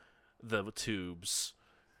through the tubes.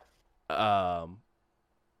 And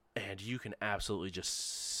you can absolutely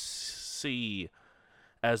just see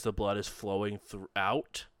as the blood is flowing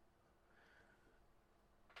throughout,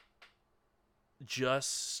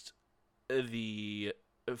 just the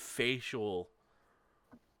facial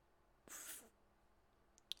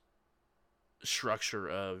structure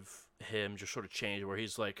of him just sort of change, where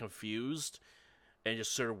he's like confused and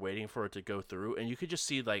just sort of waiting for it to go through, and you could just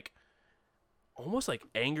see like almost like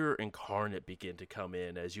anger incarnate begin to come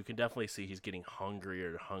in, as you can definitely see he's getting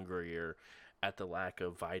hungrier and hungrier at the lack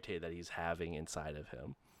of vitae that he's having inside of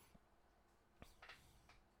him.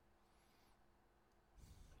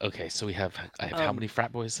 Okay, so I have how many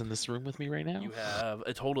frat boys in this room with me right now? You have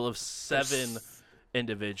a total of 7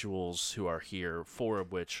 individuals who are here, 4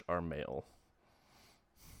 of which are male.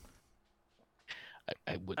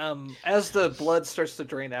 I would. As the blood starts to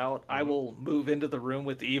drain out, I will move into the room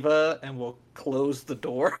with Eva and we'll close the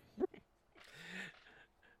door.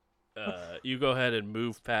 You go ahead and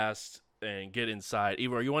move past and get inside.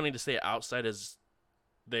 Eva, are you wanting to stay outside as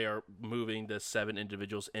they are moving the 7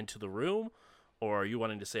 individuals into the room, or are you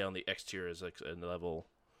wanting to stay on the exterior as like a level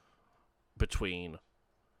between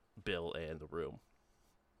Bill and the room?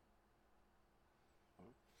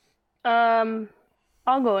 I'll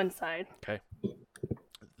go inside. Okay.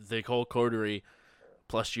 The whole coterie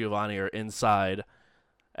plus Giovanni are inside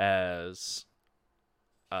as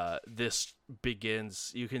this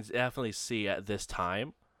begins. You can definitely see at this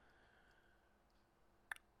time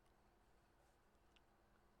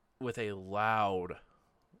with a loud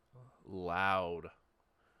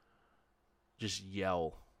just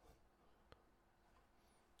yell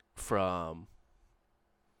from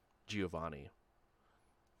Giovanni.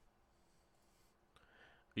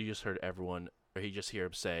 You just heard everyone, or you just hear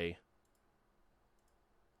him say,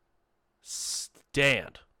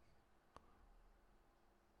 "Stand,"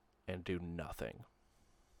 and do nothing.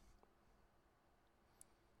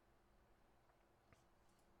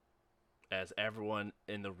 As everyone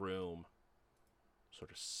in the room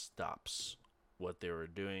sort of stops what they were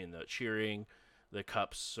doing. The cheering, the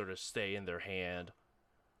cups sort of stay in their hand,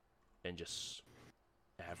 and just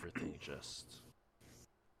everything just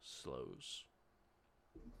slows.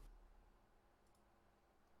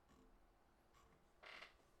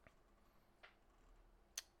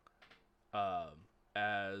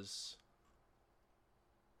 As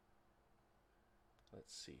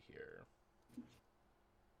let's see here.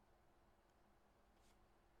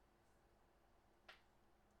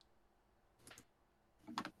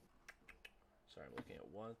 Sorry, I'm looking at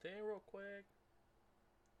one thing real quick.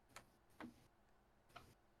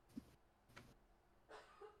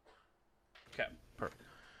 Okay, perfect.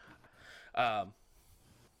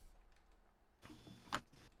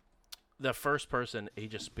 The first person, he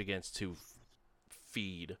just begins to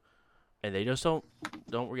feed, and they just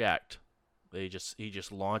don't react. He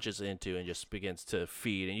just launches into and just begins to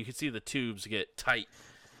feed, and you can see the tubes get tight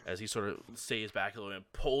as he sort of stays back a little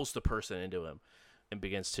and pulls the person into him, and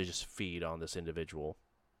begins to just feed on this individual.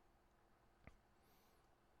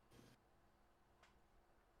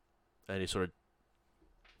 And he sort of,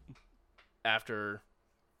 after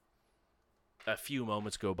a few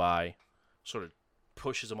moments go by, sort of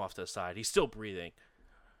pushes him off to the side. He's still breathing,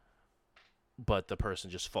 but the person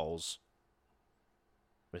just falls.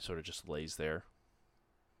 It sort of just lays there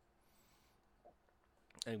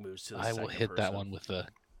and moves to the I will second hit that person. one with a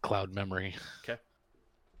cloud memory. Okay.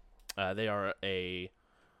 They are a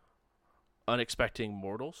unexpected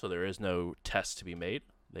mortal, so there is no test to be made.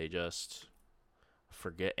 They just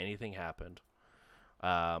forget anything happened.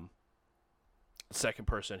 Second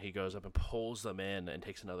person, he goes up and pulls them in and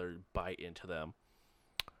takes another bite into them.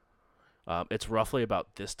 It's roughly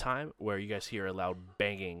about this time where you guys hear a loud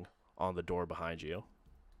banging on the door behind you.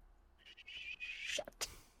 Shut.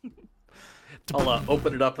 I'll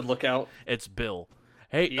open it up and look out. It's Bill.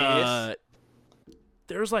 Hey, Yes?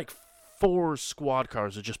 there's like 4 squad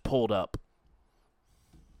cars that just pulled up.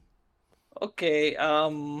 Okay,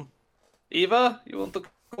 Eva, you want to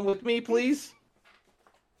come with me, please?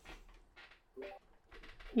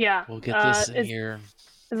 Yeah. We'll get this in here.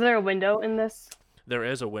 Is there a window in this? There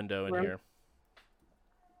is a window in Room? here.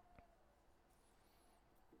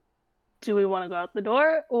 Do we want to go out the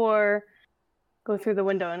door or go through the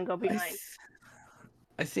window and go behind?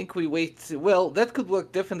 I think we wait. Well, that could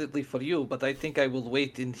work definitely for you, but I think I will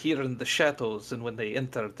wait in here in the shadows, and when they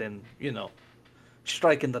enter, then,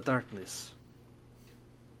 strike in the darkness.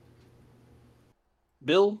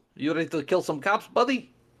 Bill, you ready to kill some cops,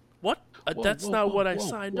 buddy? What? Whoa, That's whoa, not whoa, what I whoa,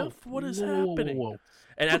 signed whoa, up for. What is whoa, happening? whoa.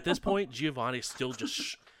 And at this point, Giovanni's still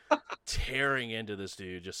just tearing into this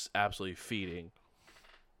dude, just absolutely feeding.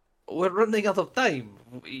 We're running out of time.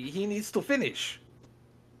 He needs to finish.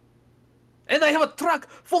 And I have a truck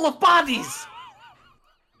full of bodies!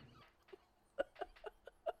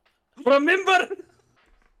 Remember?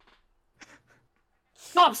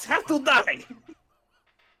 Cops have to die!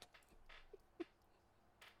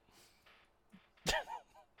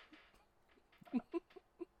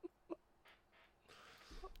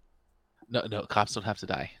 No, cops don't have to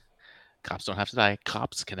die. Cops don't have to die.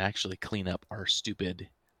 Cops can actually clean up our stupid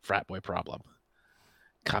frat boy problem.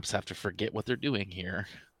 Cops have to forget what they're doing here,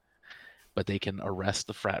 but they can arrest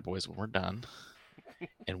the frat boys when we're done,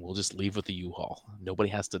 and we'll just leave with the U-Haul. Nobody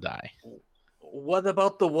has to die. What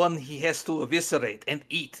about the one he has to eviscerate and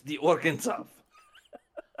eat the organs of?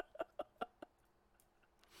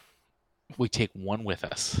 We take one with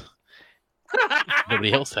us.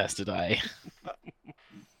 Nobody else has to die.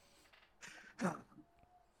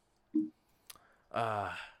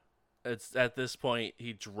 It's at this point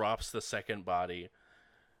he drops the second body,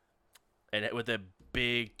 and with a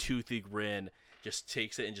big toothy grin, just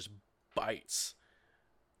takes it and just bites,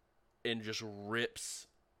 and just rips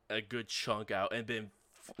a good chunk out, and then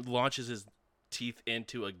launches his teeth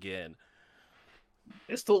into again.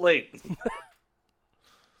 It's too late.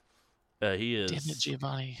 He is Damn it,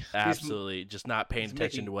 Giovanni. absolutely just not paying he's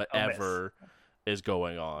attention to making a mess. whatever is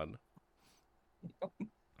going on.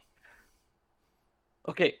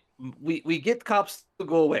 Okay, we get cops to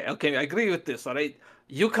go away. Okay, I agree with this, all right?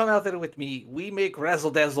 You come out there with me. We make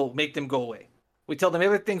razzle dazzle, make them go away. We tell them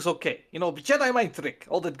everything's okay. Jedi mind trick,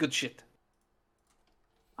 all that good shit.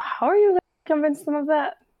 How are you going to convince them of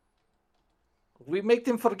that? We make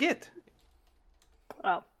them forget.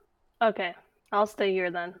 Oh, okay. I'll stay here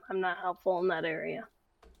then. I'm not helpful in that area.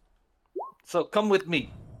 So come with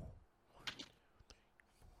me.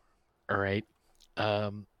 All right.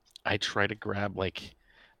 I try to grab,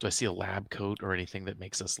 do I see a lab coat or anything that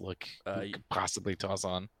makes us look we could possibly toss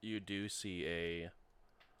on? You do see a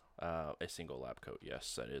single lab coat.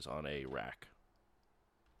 Yes, that is on a rack.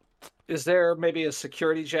 Is there maybe a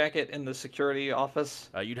security jacket in the security office?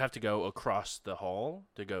 You'd have to go across the hall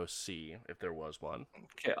to go see if there was one.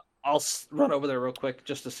 Okay, I'll run over there real quick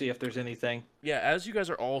just to see if there's anything. Yeah, as you guys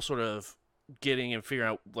are all sort of getting and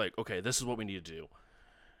figuring out, like, okay, this is what we need to do.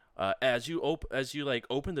 As you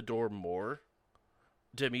open the door more,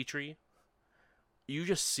 Dimitri, you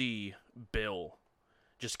just see Bill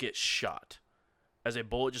just get shot as a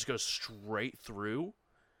bullet just goes straight through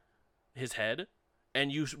his head,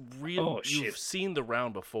 and you've seen the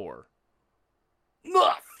round before.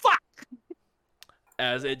 No, fuck!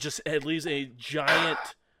 As it leaves a giant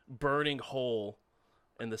burning hole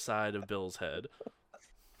in the side of Bill's head.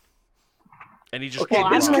 And he just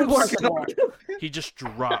he just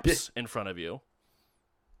drops in front of you.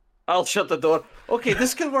 I'll shut the door. Okay,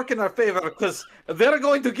 this can work in our favor because they're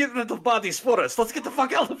going to get rid of bodies for us. Let's get the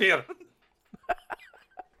fuck out of here.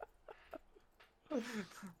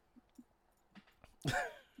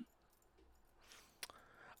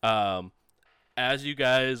 As you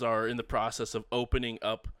guys are in the process of opening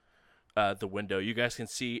up the window, you guys can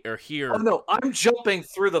see or hear. Oh no, I'm jumping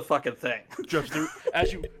through the fucking thing. Jump through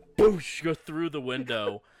as you boosh go through the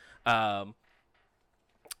window.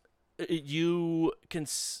 You can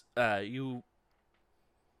you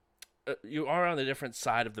are on a different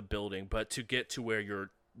side of the building, but to get to where your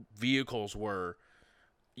vehicles were,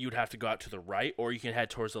 you'd have to go out to the right, or you can head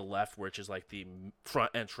towards the left, which is like the front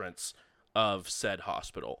entrance of said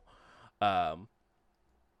hospital. But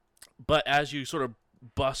as you sort of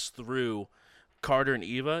bust through Carter and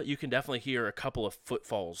Eva, you can definitely hear a couple of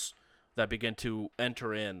footfalls that begin to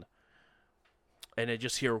enter in, and then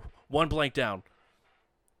just hear one blank down,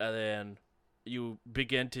 and then you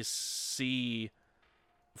begin to see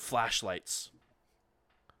flashlights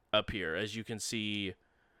appear as you can see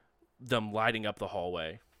them lighting up the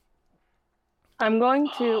hallway. I'm going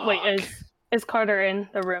to wait. Is Carter in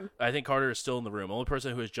the room? I think Carter is still in the room. Only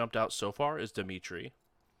person who has jumped out so far is Dimitri.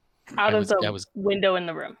 Out of the window in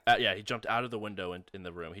the room. Yeah, he jumped out of the window in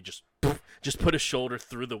the room. He just put his shoulder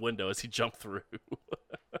through the window as he jumped through.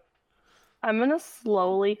 I'm gonna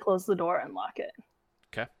slowly close the door and lock it.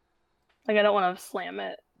 Okay. Like I don't want to slam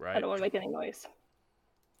it. Right. I don't want to make any noise.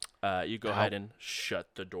 You go ahead and shut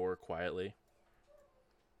the door quietly.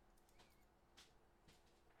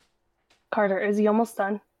 Carter, is he almost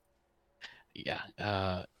done?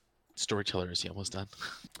 Yeah. Storyteller, is he almost done?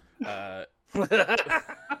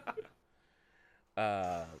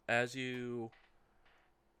 As you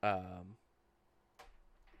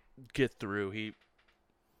get through, he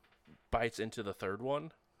bites into the third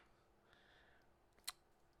one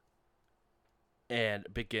and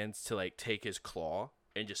begins to like take his claw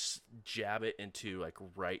and just jab it into like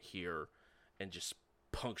right here and just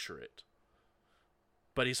puncture it.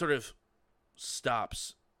 But he sort of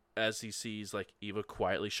stops as he sees like Eva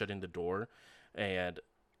quietly shutting the door, and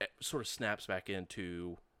it sort of snaps back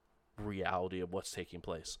into reality of what's taking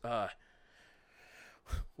place.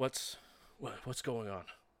 What's going on?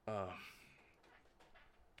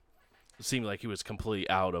 It seemed like he was completely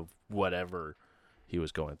out of whatever he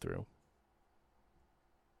was going through.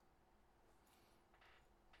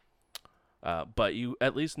 But you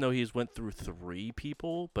at least know he's went through 3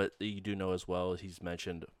 people, but you do know as well, he's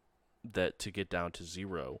mentioned that to get down to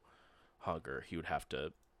 0 hunger, he would have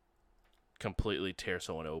to completely tear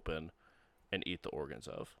someone open and eat the organs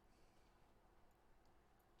of.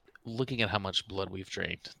 Looking at how much blood we've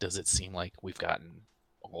drained, does it seem like we've gotten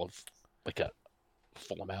all of, like, a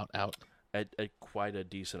full amount out? At quite a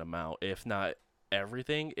decent amount. If not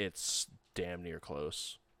everything, it's damn near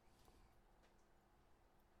close.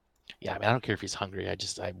 Yeah, I mean, I don't care if he's hungry. I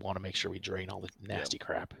want to make sure we drain all the nasty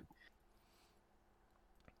crap.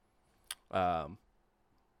 Well,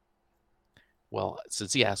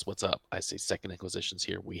 since he asked what's up, I say Second Inquisition's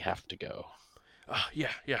here. We have to go.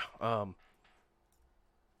 Yeah.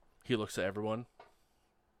 He looks at everyone.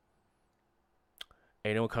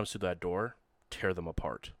 Anyone comes through that door, tear them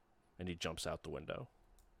apart. And he jumps out the window.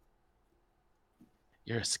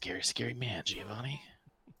 You're a scary, scary man, Giovanni.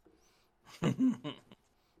 He's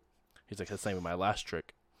like, that's not even my last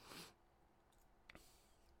trick.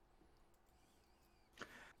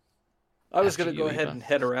 I was going to go ahead and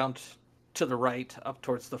head around to the right, up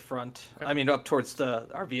towards the front. Okay. I mean, up towards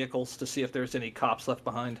our vehicles to see if there's any cops left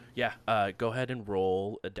behind. Yeah, go ahead and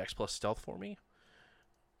roll a Dex plus Stealth for me.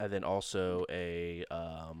 And then also a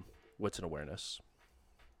Wits and Awareness.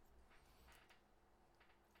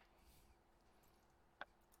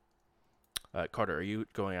 Carter, are you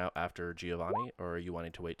going out after Giovanni, or are you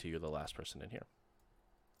wanting to wait till you're the last person in here?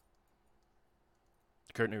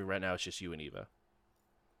 Currently, right now, it's just you and Eva.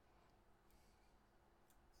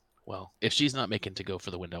 Well, if she's not making to go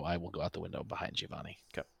for the window, I will go out the window behind Giovanni.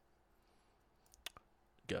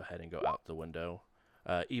 Go ahead and go out the window.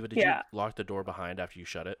 Eva, did Yeah. you lock the door behind after you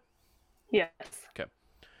shut it? Yes.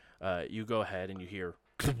 You go ahead and you hear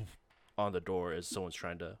on the door as someone's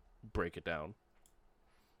trying to break it down.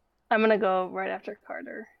 I'm gonna go right after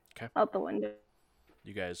Carter. 'Kay. Out the window.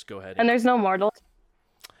 You guys go ahead. And there's no mortals.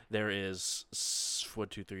 There is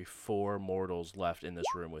 4 mortals left in this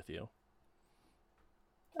room with you.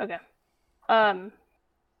 Okay.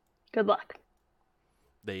 Good luck.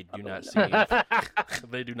 They do Out the not window. see.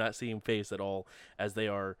 They do not seem phased at all, as they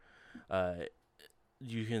are.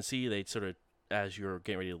 You can see they sort of, as you're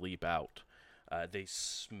getting ready to leap out, they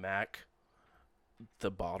smack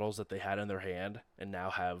the bottles that they had in their hand, and now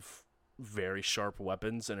have very sharp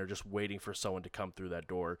weapons, and are just waiting for someone to come through that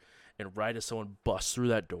door. And right as someone busts through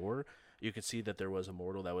that door, you can see that there was a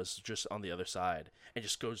mortal that was just on the other side, and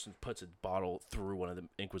just goes and puts a bottle through one of the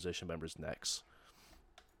Inquisition members' necks.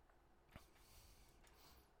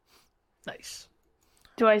 Nice.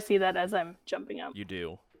 Do I see that as I'm jumping up? You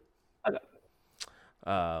do. Okay.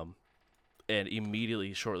 And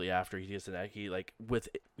immediately, shortly after he gets the neck, he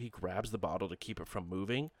grabs the bottle to keep it from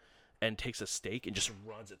moving, and takes a stake and just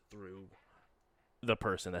runs it through the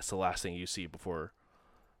person. That's the last thing you see before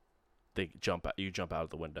they jump out. You jump out of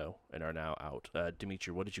the window and are now out.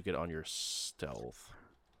 Dimitri, what did you get on your stealth?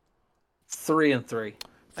 3 and 3.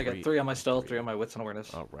 I got 3 3 on my and stealth, 3. 3 on my wits and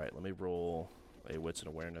awareness. All right, let me roll a wits and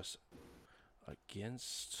awareness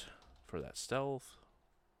against for that stealth.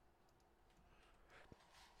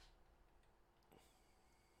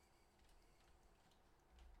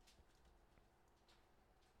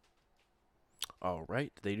 All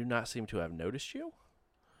right, they do not seem to have noticed you.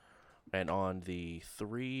 And on the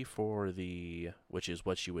 3 for the, which is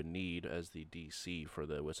what you would need as the DC for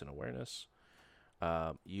the wits and awareness,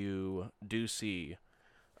 you do see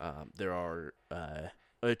there are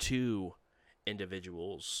 2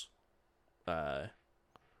 individuals.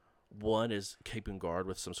 One is keeping guard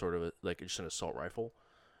with some sort of just an assault rifle,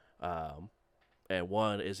 and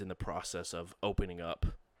one is in the process of opening up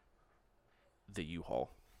the U-Haul.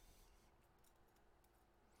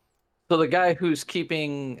 So the guy who's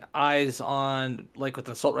keeping eyes on, like with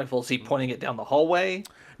the assault rifle, is he pointing it down the hallway?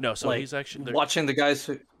 No, so like, he's actually watching the guys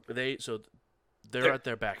who. They're at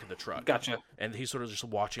their back of the truck. Gotcha. And he's sort of just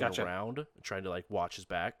watching Gotcha. around, trying to watch his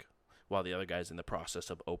back, while the other guy's in the process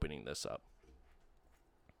of opening this up.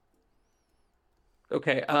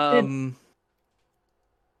 Okay. Go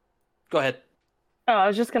ahead. Oh, I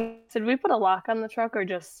was just gonna. Did we put a lock on the truck or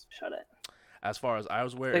just shut it? As far as I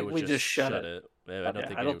was aware, I it think was we just just shut it. it. I don't Okay,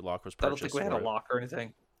 think I any don't- lock was I don't purchased. think we had a for it. lock or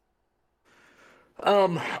anything.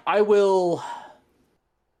 I will,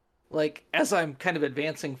 as I'm kind of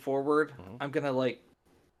advancing forward, Mhm. I'm gonna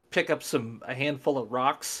pick up a handful of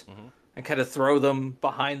rocks Mhm. and kind of throw them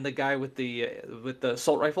behind the guy with the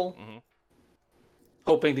assault rifle, Mhm.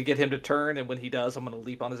 hoping to get him to turn. And when he does, I'm gonna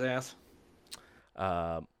leap on his ass.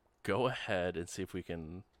 Go ahead and see if we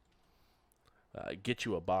can get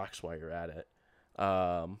you a box while you're at it.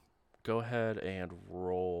 Go ahead and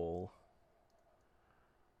roll.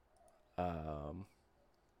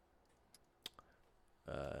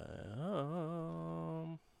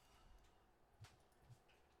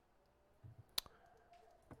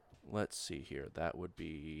 Let's see here. That would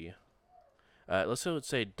be. Let's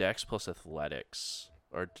say Dex plus Athletics,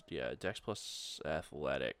 or Dex plus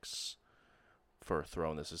Athletics for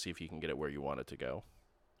throwing this to see if you can get it where you want it to go.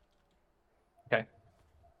 Okay.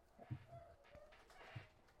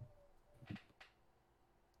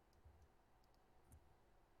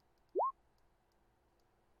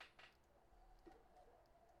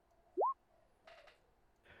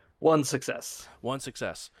 One success. One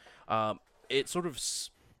success. It sort of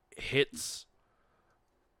hits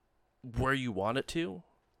where you want it to,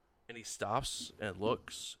 and he stops and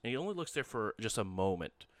looks, and he only looks there for just a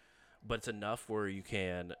moment, but it's enough where you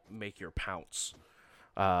can make your pounce.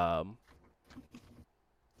 Go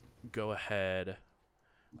ahead.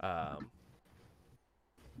 By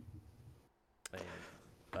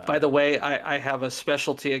the way, I have a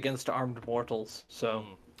specialty against armed mortals, so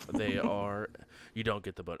they are. You don't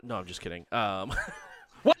get the bonus. No, I'm just kidding.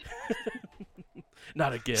 What?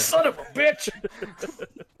 Not again. son of a bitch!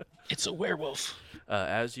 It's a werewolf.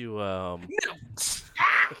 As you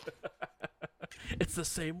it's the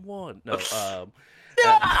same one. No.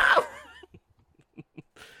 No!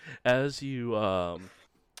 As you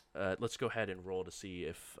let's go ahead and roll to see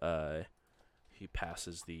if he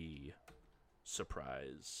passes the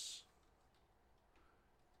surprise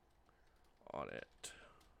on it.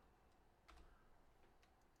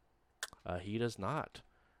 He does not.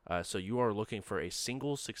 So you are looking for a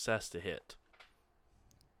single success to hit.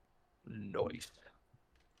 Nice.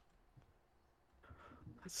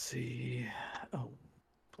 Let's see. Oh,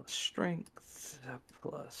 plus strength,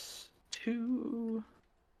 +2.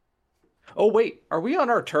 Oh, wait. Are we on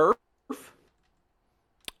our turf?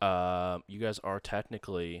 You guys are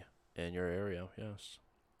technically in your area, yes.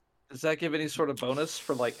 Does that give any sort of bonus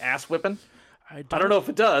for, like, ass whipping? I I don't know if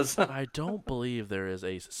it does. I don't believe there is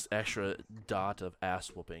a extra dot of ass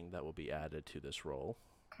whooping that will be added to this roll.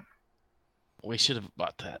 We should have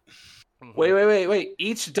bought that. Wait.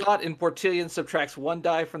 Each dot in Portillion subtracts 1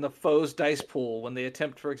 die from the foe's dice pool when they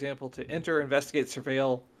attempt, for example, to enter, investigate,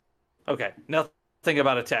 surveil. Okay, nothing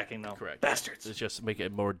about attacking, though. Correct. Bastards. It's just make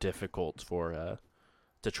it more difficult for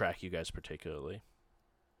to track you guys particularly.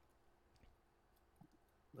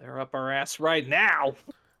 They're up our ass right now.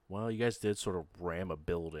 Well, you guys did sort of ram a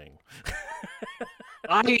building.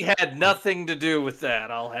 I had nothing to do with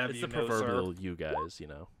that. I'll have It's you the know, proverbial sir. you guys, you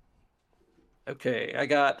know. Okay, I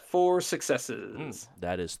got 4 successes.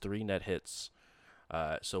 That is 3 net hits.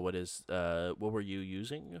 So what were you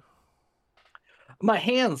using? My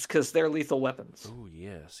hands, because they're lethal weapons. Oh,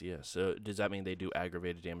 yes. So does that mean they do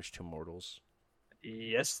aggravated damage to mortals?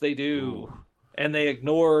 Yes, they do. Ooh. And they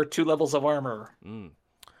ignore 2 levels of armor.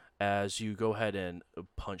 As you go ahead and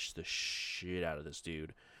punch the shit out of this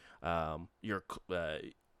dude, you're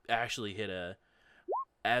actually hit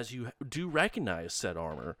as you do recognize said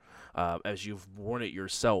armor, as you've worn it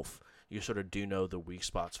yourself, you sort of do know the weak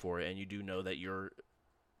spots for it, and you do know that your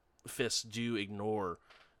fists do ignore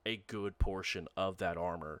a good portion of that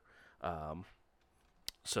armor.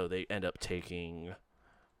 So they end up taking,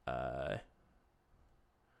 let's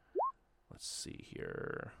see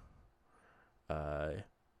here,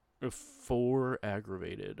 4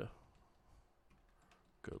 aggravated.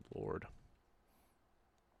 Good lord.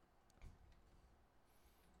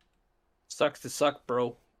 Sucks to suck,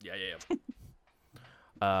 bro. Yeah.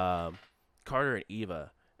 Carter and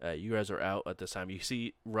Eva, you guys are out at this time. You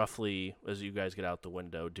see roughly as you guys get out the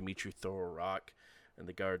window, Dimitri throw a rock, and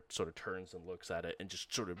the guard sort of turns and looks at it and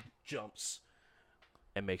just sort of jumps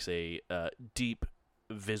and makes a deep,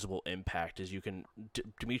 visible impact. As you can,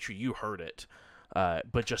 Dimitri, you heard it,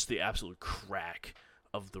 but just the absolute crack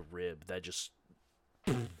of the rib that just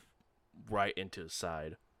right into his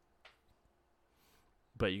side.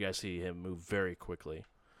 But you guys see him move very quickly.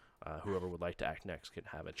 Whoever would like to act next can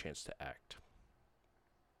have a chance to act.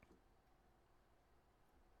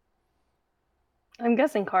 I'm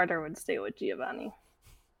guessing Carter would stay with Giovanni.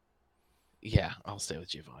 Yeah, I'll stay with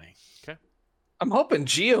Giovanni. Okay. I'm hoping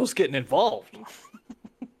Gio's getting involved.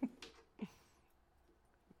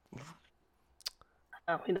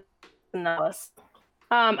 Oh, he doesn't know us.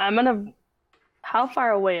 I'm gonna. How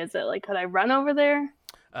far away is it? Like, could I run over there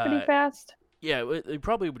pretty fast? Yeah, they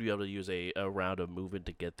probably would be able to use a round of movement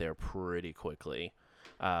to get there pretty quickly.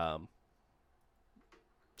 So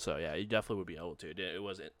yeah, you definitely would be able to.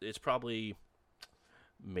 It's probably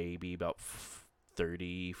maybe about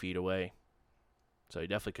 30 feet away. So you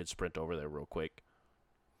definitely could sprint over there real quick.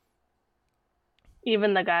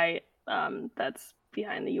 Even the guy that's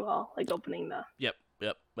behind the U-Haul, like opening the. Yep.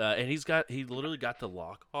 And he literally got the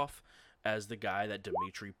lock off as the guy that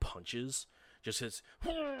Dimitri punches just hits,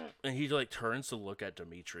 and he like turns to look at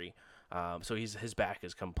Dimitri. So his back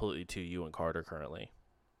is completely to you and Carter currently.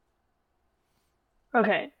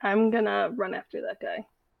 Okay, I'm gonna run after that guy.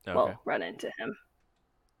 Okay. Well, run into him.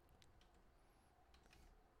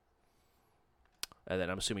 And then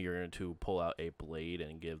I'm assuming you're going to pull out a blade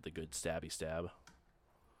and give the good stabby stab.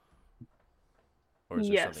 Or is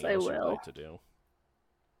there Yes, something I else you'd will. like to do?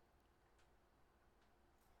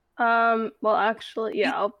 Well, actually,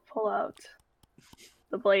 yeah, I'll pull out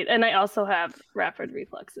the blade, and I also have rapid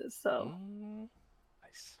reflexes, so.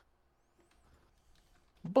 Nice.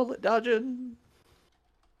 Bullet dodging.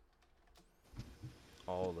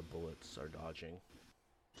 All the bullets are dodging.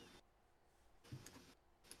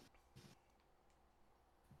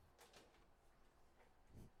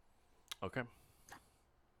 Okay.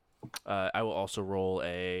 I will also roll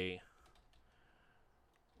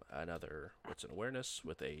another what's an awareness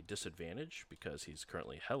with a disadvantage because he's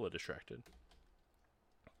currently hella distracted.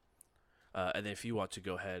 And then if you want to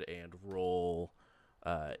go ahead and roll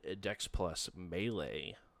a Dex plus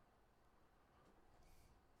melee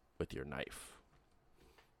with your knife.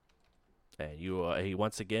 And he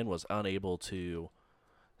once again was unable to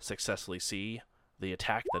successfully see the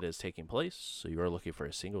attack that is taking place, so you are looking for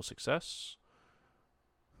a single success.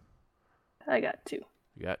 I got 2.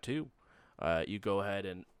 You got 2. You go ahead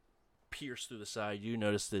and pierce through the side. You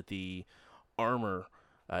notice that the armor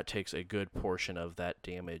takes a good portion of that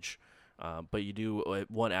damage, But you do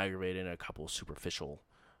one aggravated and a couple superficial,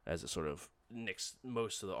 as it sort of nicks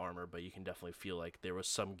most of the armor. But you can definitely feel like there was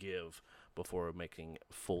some give before making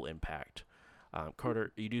full impact.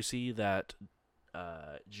 Carter, you do see that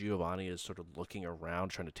Giovanni is sort of looking around,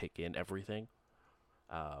 trying to take in everything.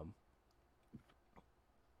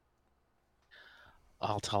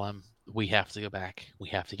 I'll tell him we have to go back. We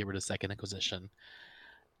have to get rid of Second Inquisition.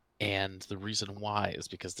 And the reason why is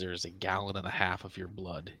because there's a gallon and a half of your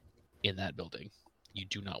blood in that building. You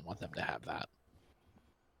do not want them to have that.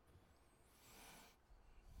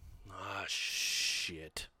 Ah,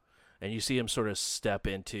 shit. And you see him sort of step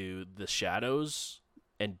into the shadows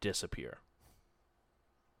and disappear.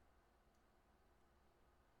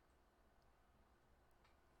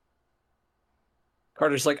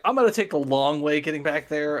 Carter's like, I'm gonna take the long way getting back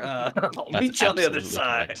there. I'll meet you on the other absolutely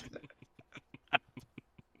side.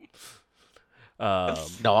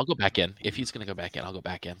 correct. No, I'll go back in. If he's going to go back in, I'll go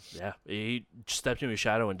back in. Yeah, he stepped into a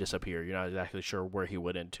shadow and disappeared. You're not exactly sure where he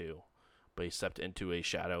went into, but he stepped into a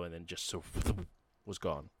shadow and then just so was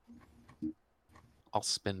gone. I'll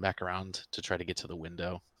spin back around to try to get to the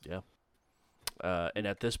window. Yeah. And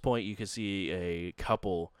at this point, you can see a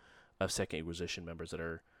couple of Second Inquisition members that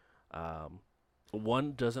are.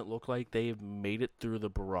 One doesn't look like they've made it through the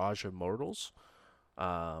barrage of mortals,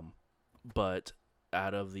 but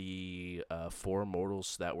out of the 4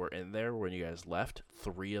 mortals that were in there when you guys left,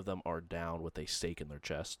 3 of them are down with a stake in their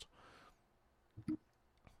chest.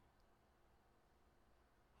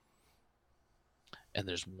 And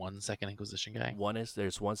there's one Second Inquisition guy.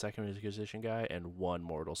 There's one Second Inquisition guy and 1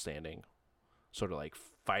 mortal standing, sort of like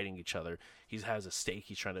fighting each other. He has a stake.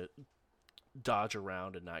 He's trying to dodge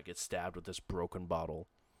around and not get stabbed with this broken bottle.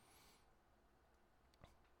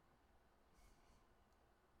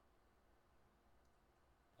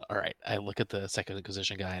 All right. I look at the Second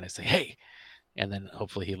Inquisition guy and I say, hey. And then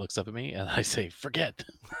hopefully he looks up at me and I say, forget.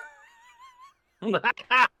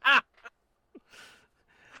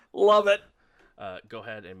 Love it. Go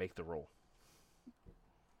ahead and make the roll.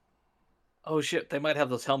 Oh shit, they might have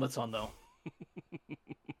those helmets on though.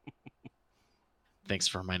 Thanks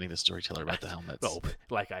for reminding the storyteller about the helmets. Oh,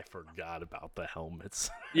 like I forgot about the helmets.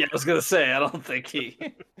 Yeah, I was gonna say I don't think he's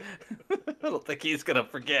gonna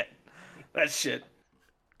forget that shit.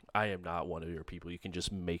 I am not one of your people. You can just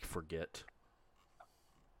make forget.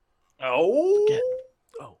 Oh, Forget.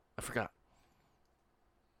 Oh, I forgot.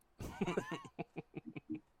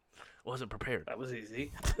 Wasn't prepared. That was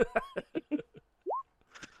easy.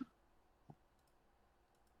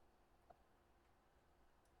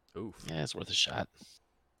 Oof. Yeah, it's worth a shot.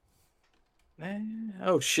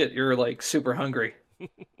 Oh shit, you're like super hungry.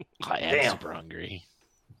 I am Damn. super hungry.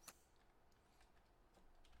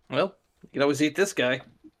 Well, you can always eat this guy.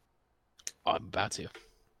 Oh, I'm about to.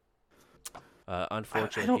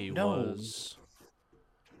 Unfortunately, I don't he know. was.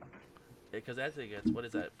 Because as it gets, what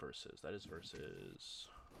is that versus? That is versus.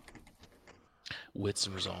 Wits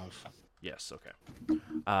and resolve. Yes. Okay.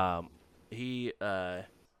 He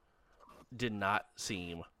did not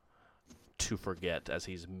seem to forget as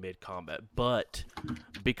he's mid-combat, but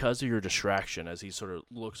because of your distraction, as he sort of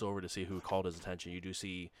looks over to see who called his attention, you do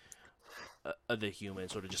see the human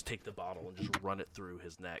sort of just take the bottle and just run it through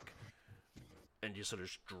his neck, and just sort of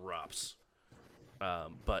just drops.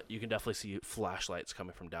 But you can definitely see flashlights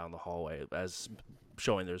coming from down the hallway, as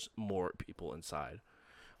showing there's more people inside.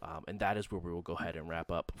 And that is where we will go ahead and wrap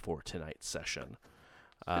up for tonight's session.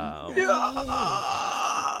 No,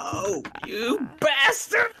 you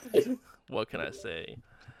bastard! What can I say?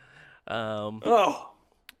 Oh,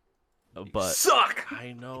 But suck!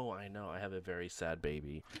 I know. I have a very sad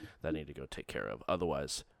baby that I need to go take care of.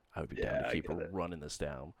 Otherwise, I would be down Yeah, to I keep get it. running this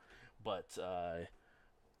down. But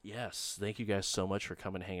yes, thank you guys so much for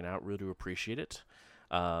coming and hanging out. Really do appreciate it.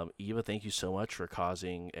 Eva, thank you so much for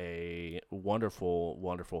causing a wonderful,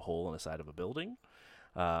 wonderful hole in the side of a building.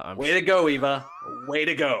 Way to go, Eva. Way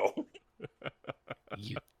to go.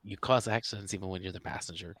 You cause accidents even when you're the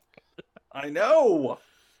passenger. I know.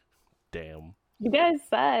 Damn. You guys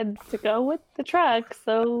said to go with the truck,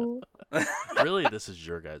 so Really, this is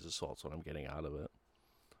your guys' fault. That's what I'm getting out of it.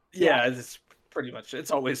 Yeah, it's pretty much.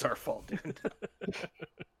 It's always our fault, dude.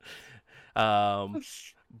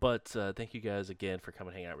 But thank you guys again for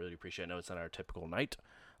coming and hanging out. Really appreciate it. I know it's not our typical night,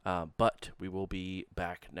 but we will be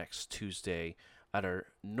back next Tuesday at our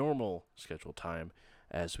normal scheduled time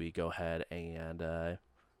as we go ahead and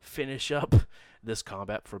finish up this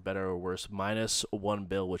combat, for better or worse, minus 1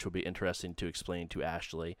 bill, which will be interesting to explain to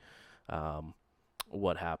Ashley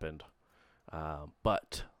what happened.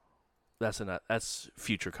 But that's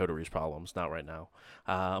future coteries problems, not right now.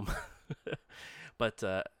 But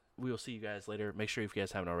we will see you guys later. Make sure if you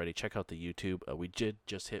guys haven't already, check out the YouTube. We did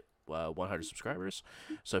just hit 100 subscribers.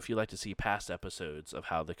 So if you'd like to see past episodes of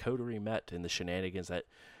how the Coterie met and the shenanigans that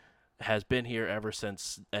has been here ever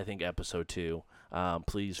since, I think, episode 2,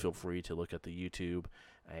 please feel free to look at the YouTube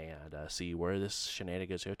and see where this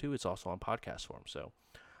shenanigans go to. It's also on podcast form. So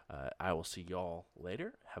I will see y'all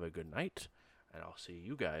later. Have a good night. And I'll see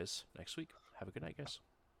you guys next week. Have a good night, guys.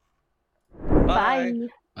 Bye. Bye.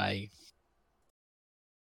 Bye.